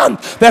Son,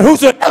 that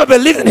whosoever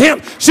believes in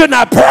him should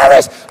not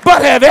perish,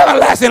 but have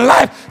everlasting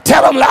life.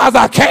 Tell them, lies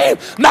I came,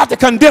 not to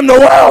condemn the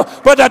world,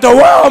 but that the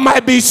world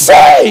might be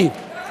saved.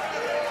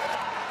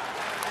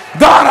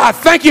 God, I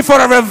thank you for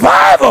the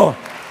revival.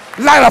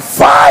 Light a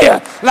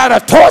fire, light a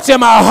torch in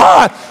my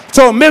heart,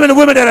 so men and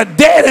women that are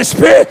dead in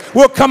spirit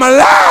will come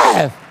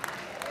alive.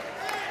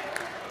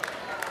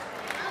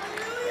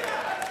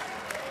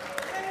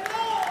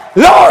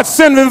 Lord,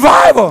 send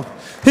revival.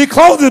 He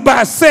closes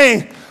by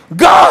saying,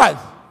 God,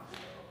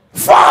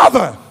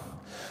 Father,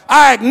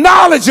 I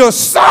acknowledge your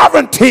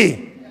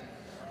sovereignty.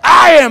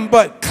 I am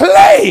but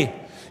clay.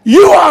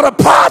 You are the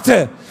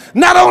potter.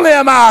 Not only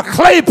am I a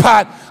clay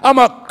pot, I'm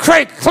a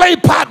clay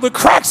pot with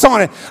cracks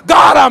on it.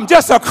 God, I'm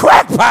just a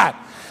crack pot.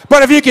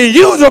 But if you can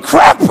use a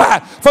crack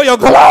pot for your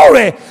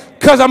glory,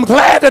 because I'm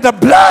glad that the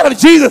blood of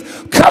Jesus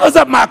covers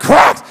up my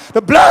cracks.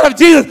 The blood of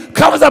Jesus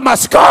covers up my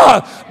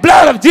scars.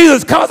 Blood of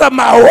Jesus covers up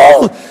my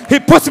wounds. He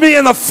puts me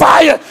in the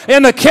fire,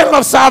 in the kettle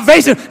of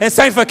salvation and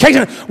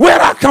sanctification.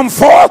 When I come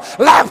forth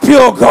like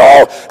pure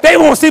gold, they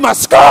won't see my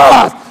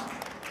scars.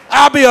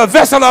 I'll be a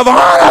vessel of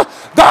honor.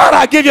 God,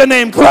 I give your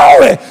name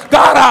glory.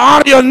 God, I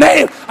honor your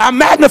name. I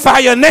magnify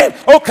your name.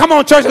 Oh, come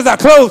on, church, as I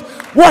close.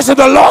 Worship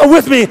the Lord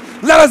with me.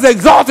 Let us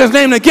exalt his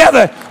name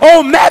together.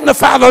 Oh,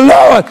 magnify the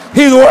Lord.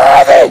 He's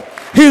worthy.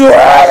 He's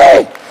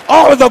worthy.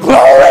 All of the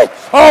glory,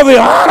 all the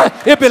honor,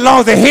 it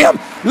belongs to him.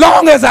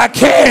 Long as I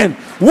can,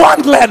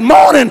 one glad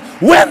morning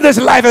when this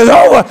life is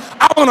over,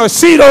 I want to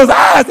see those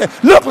eyes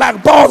that look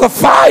like balls of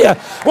fire.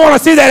 I want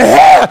to see that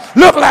hair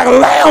look like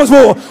lamb's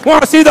wool. I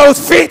want to see those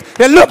feet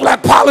that look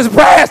like polished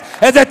brass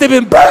as if they've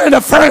been burned in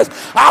the furnace.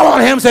 I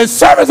want him to say,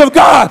 servants of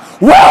God,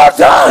 well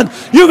done.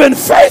 You've been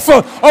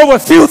faithful over a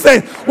few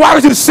things. Why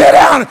don't you sit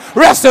down and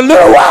rest a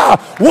little while?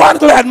 One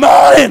glad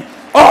morning,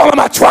 all of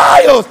my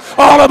trials,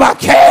 all of my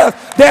cares,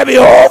 they'll be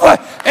over.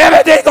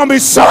 Every day's going to be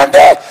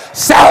Sunday.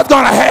 Sabbath's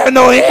going to have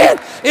no end.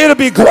 It'll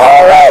be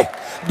glory,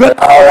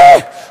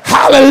 glory,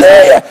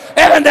 hallelujah.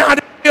 Every now and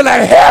then I feel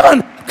like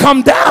heaven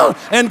come down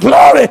and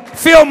glory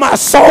fill my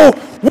soul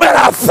when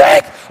I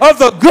think of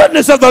the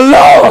goodness of the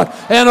Lord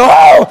and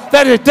all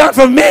that is done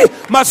for me.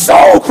 My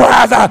soul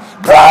cries out,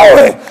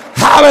 glory,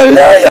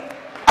 hallelujah.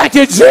 Thank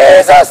you,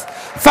 Jesus.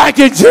 Thank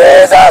you,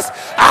 Jesus.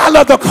 I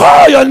love to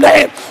call your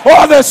name.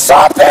 Oh, there's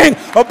something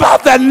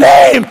about that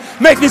name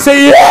makes me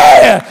say,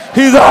 yeah,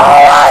 he's all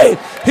right.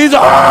 He's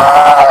all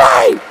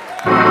right.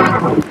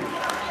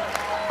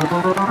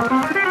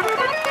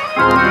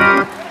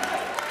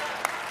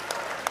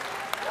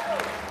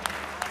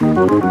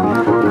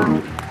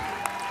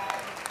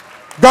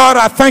 God,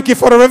 I thank you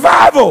for the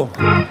revival.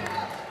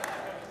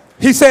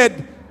 He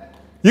said,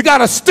 you got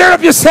to stir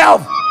up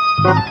yourself.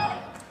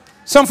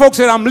 Some folks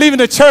said, I'm leaving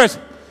the church.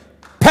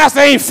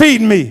 Pastor ain't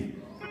feeding me.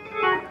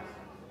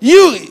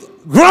 You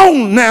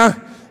grown now.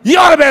 You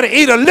ought to better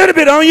eat a little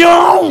bit on your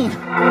own.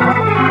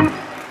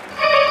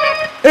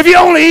 If you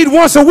only eat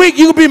once a week,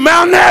 you'll be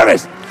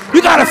malnourished.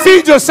 You got to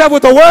feed yourself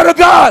with the word of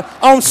God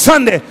on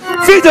Sunday.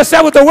 Feed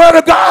yourself with the word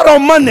of God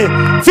on Monday.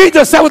 Feed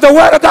yourself with the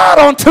word of God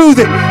on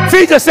Tuesday.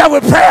 Feed yourself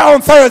with prayer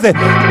on Thursday.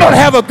 You ought to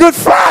have a good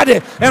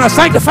Friday and a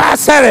sanctified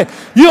Saturday.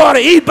 You ought to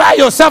eat by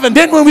yourself. And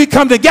then when we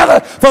come together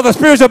for the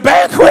spiritual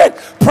banquet,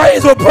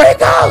 praise will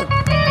break out.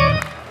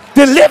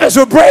 Deliverance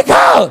will break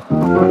out.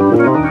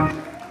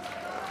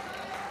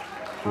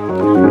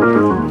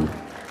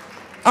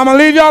 I'm going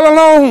to leave y'all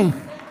alone.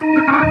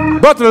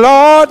 But the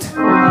Lord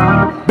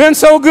been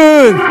so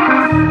good.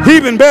 He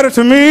been better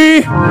to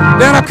me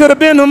than I could have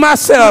been to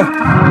myself.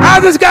 I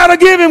just got to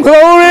give him glory.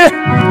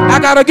 I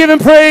got to give him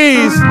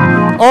praise.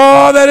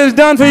 All that is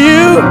done for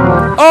you,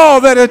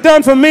 all that is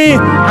done for me.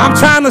 I'm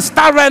trying to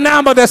stop right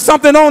now, but there's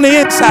something on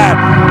the inside,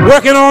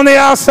 working on the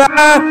outside,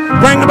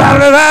 bringing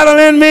about a revival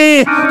in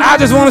me. I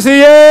just want to say,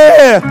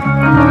 yeah,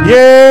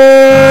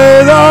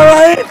 yeah, it's all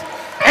right.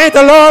 Ain't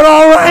the Lord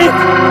all right?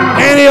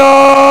 Ain't he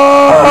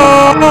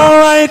all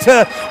right?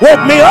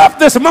 Woke me up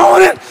this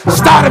morning,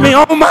 started me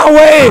on my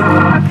way.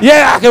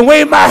 Yeah, I can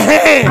wave my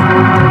hand.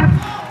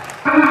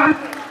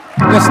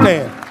 Let's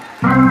stand.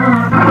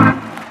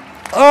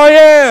 Oh,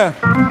 yeah.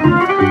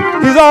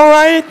 He's all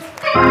right.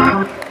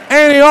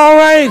 Ain't he all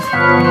right?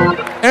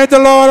 Ain't the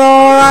Lord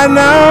all right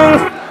now?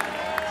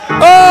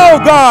 Oh,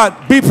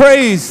 God, be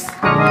praised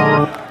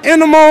in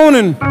the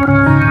morning.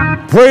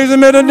 Praise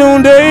him at the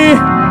noonday,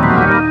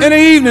 in the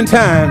evening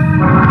time.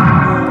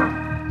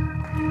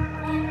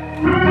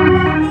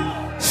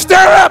 Stir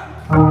up.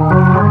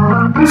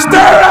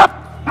 Stir up.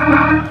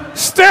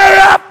 Stir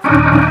up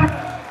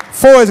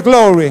for his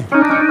glory.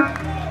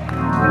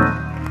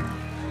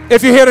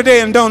 If you're here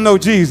today and don't know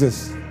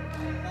Jesus,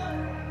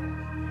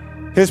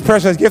 his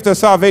precious gift of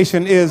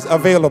salvation is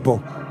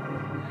available.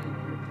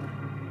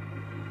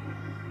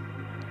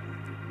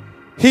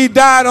 He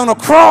died on a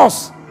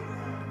cross,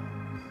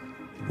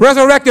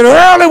 resurrected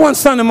early one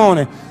Sunday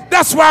morning.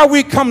 That's why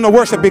we come to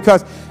worship,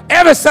 because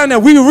every Sunday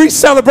we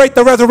re-celebrate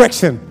the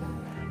resurrection.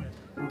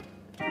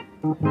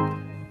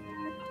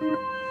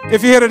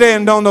 If you're here today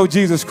and don't know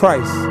Jesus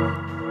Christ,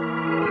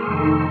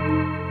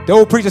 the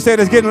old preacher said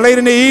it's getting late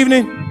in the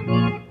evening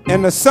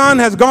and the sun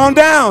has gone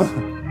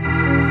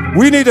down.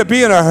 We need to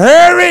be in a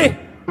hurry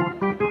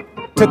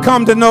to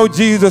come to know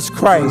Jesus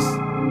Christ.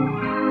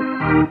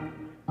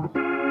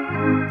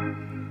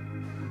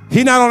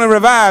 He not only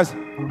revives,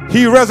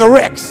 he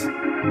resurrects.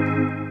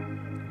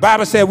 The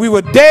Bible said we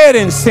were dead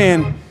in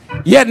sin,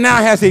 yet now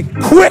has he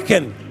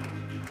quickened.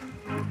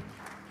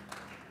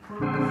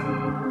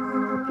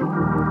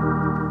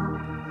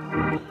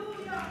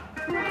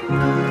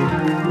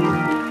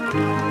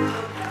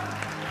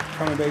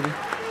 Come on, baby.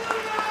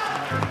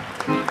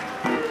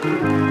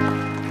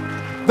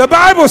 The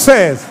Bible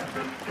says,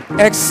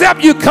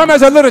 except you come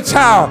as a little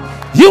child,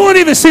 you won't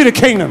even see the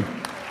kingdom.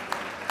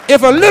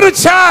 If a little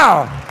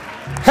child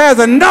has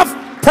enough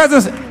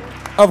presence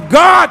of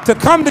God to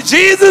come to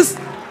Jesus,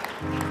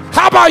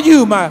 how about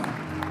you, my?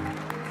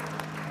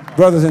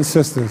 Brothers and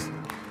sisters,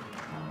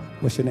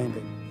 what's your name,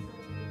 baby?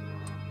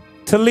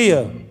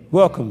 Talia,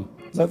 welcome.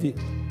 Love you.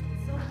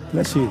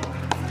 Bless you.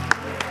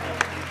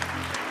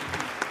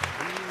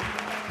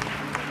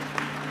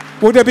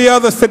 Will there be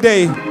others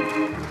today?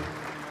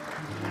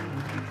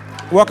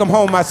 Welcome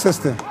home, my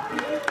sister.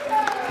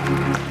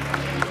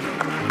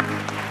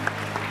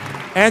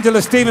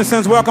 Angela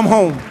Stevenson's welcome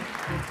home.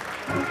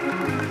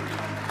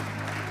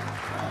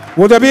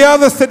 Will there be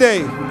others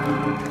today?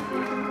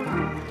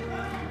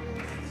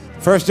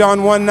 1 John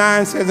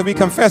 1:9 says that we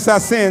confess our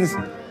sins,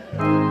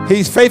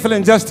 he's faithful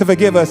and just to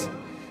forgive us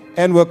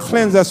and will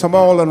cleanse us from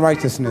all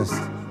unrighteousness.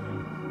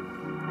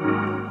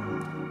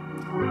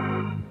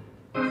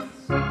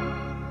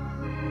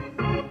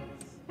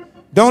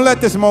 Don't let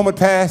this moment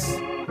pass.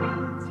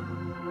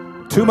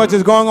 Too much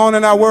is going on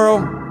in our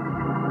world.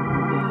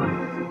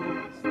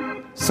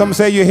 Some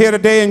say you're here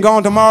today and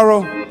gone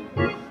tomorrow.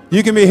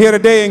 You can be here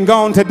today and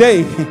gone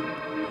today.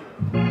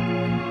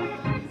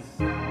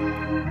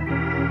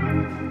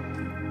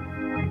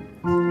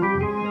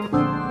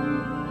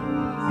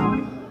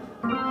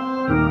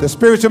 The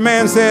spiritual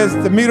man says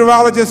the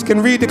meteorologist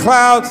can read the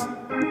clouds,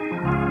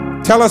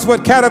 tell us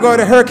what category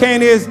the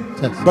hurricane is,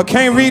 but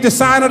can't read the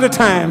sign of the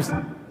times.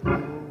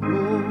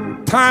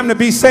 Time to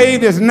be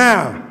saved is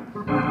now.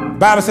 The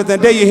Bible says the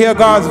day you hear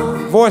God's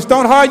voice,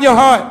 don't harden your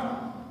heart.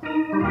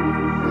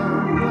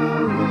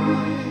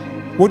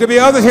 Will there be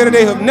others here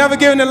today who have never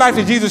given their life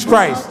to Jesus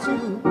Christ?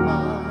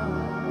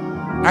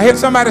 I hear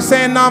somebody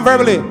saying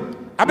non-verbally,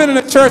 I've been in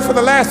the church for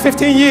the last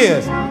 15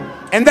 years,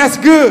 and that's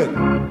good.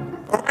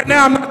 But right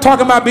now, I'm not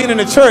talking about being in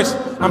the church.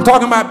 I'm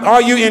talking about,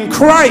 are you in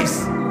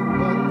Christ?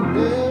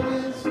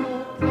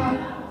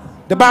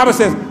 The Bible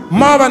says,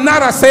 marvel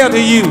not, I say unto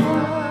you,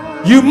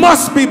 you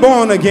must be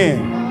born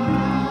again.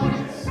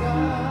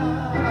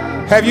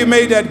 Have you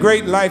made that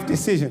great life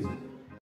decision?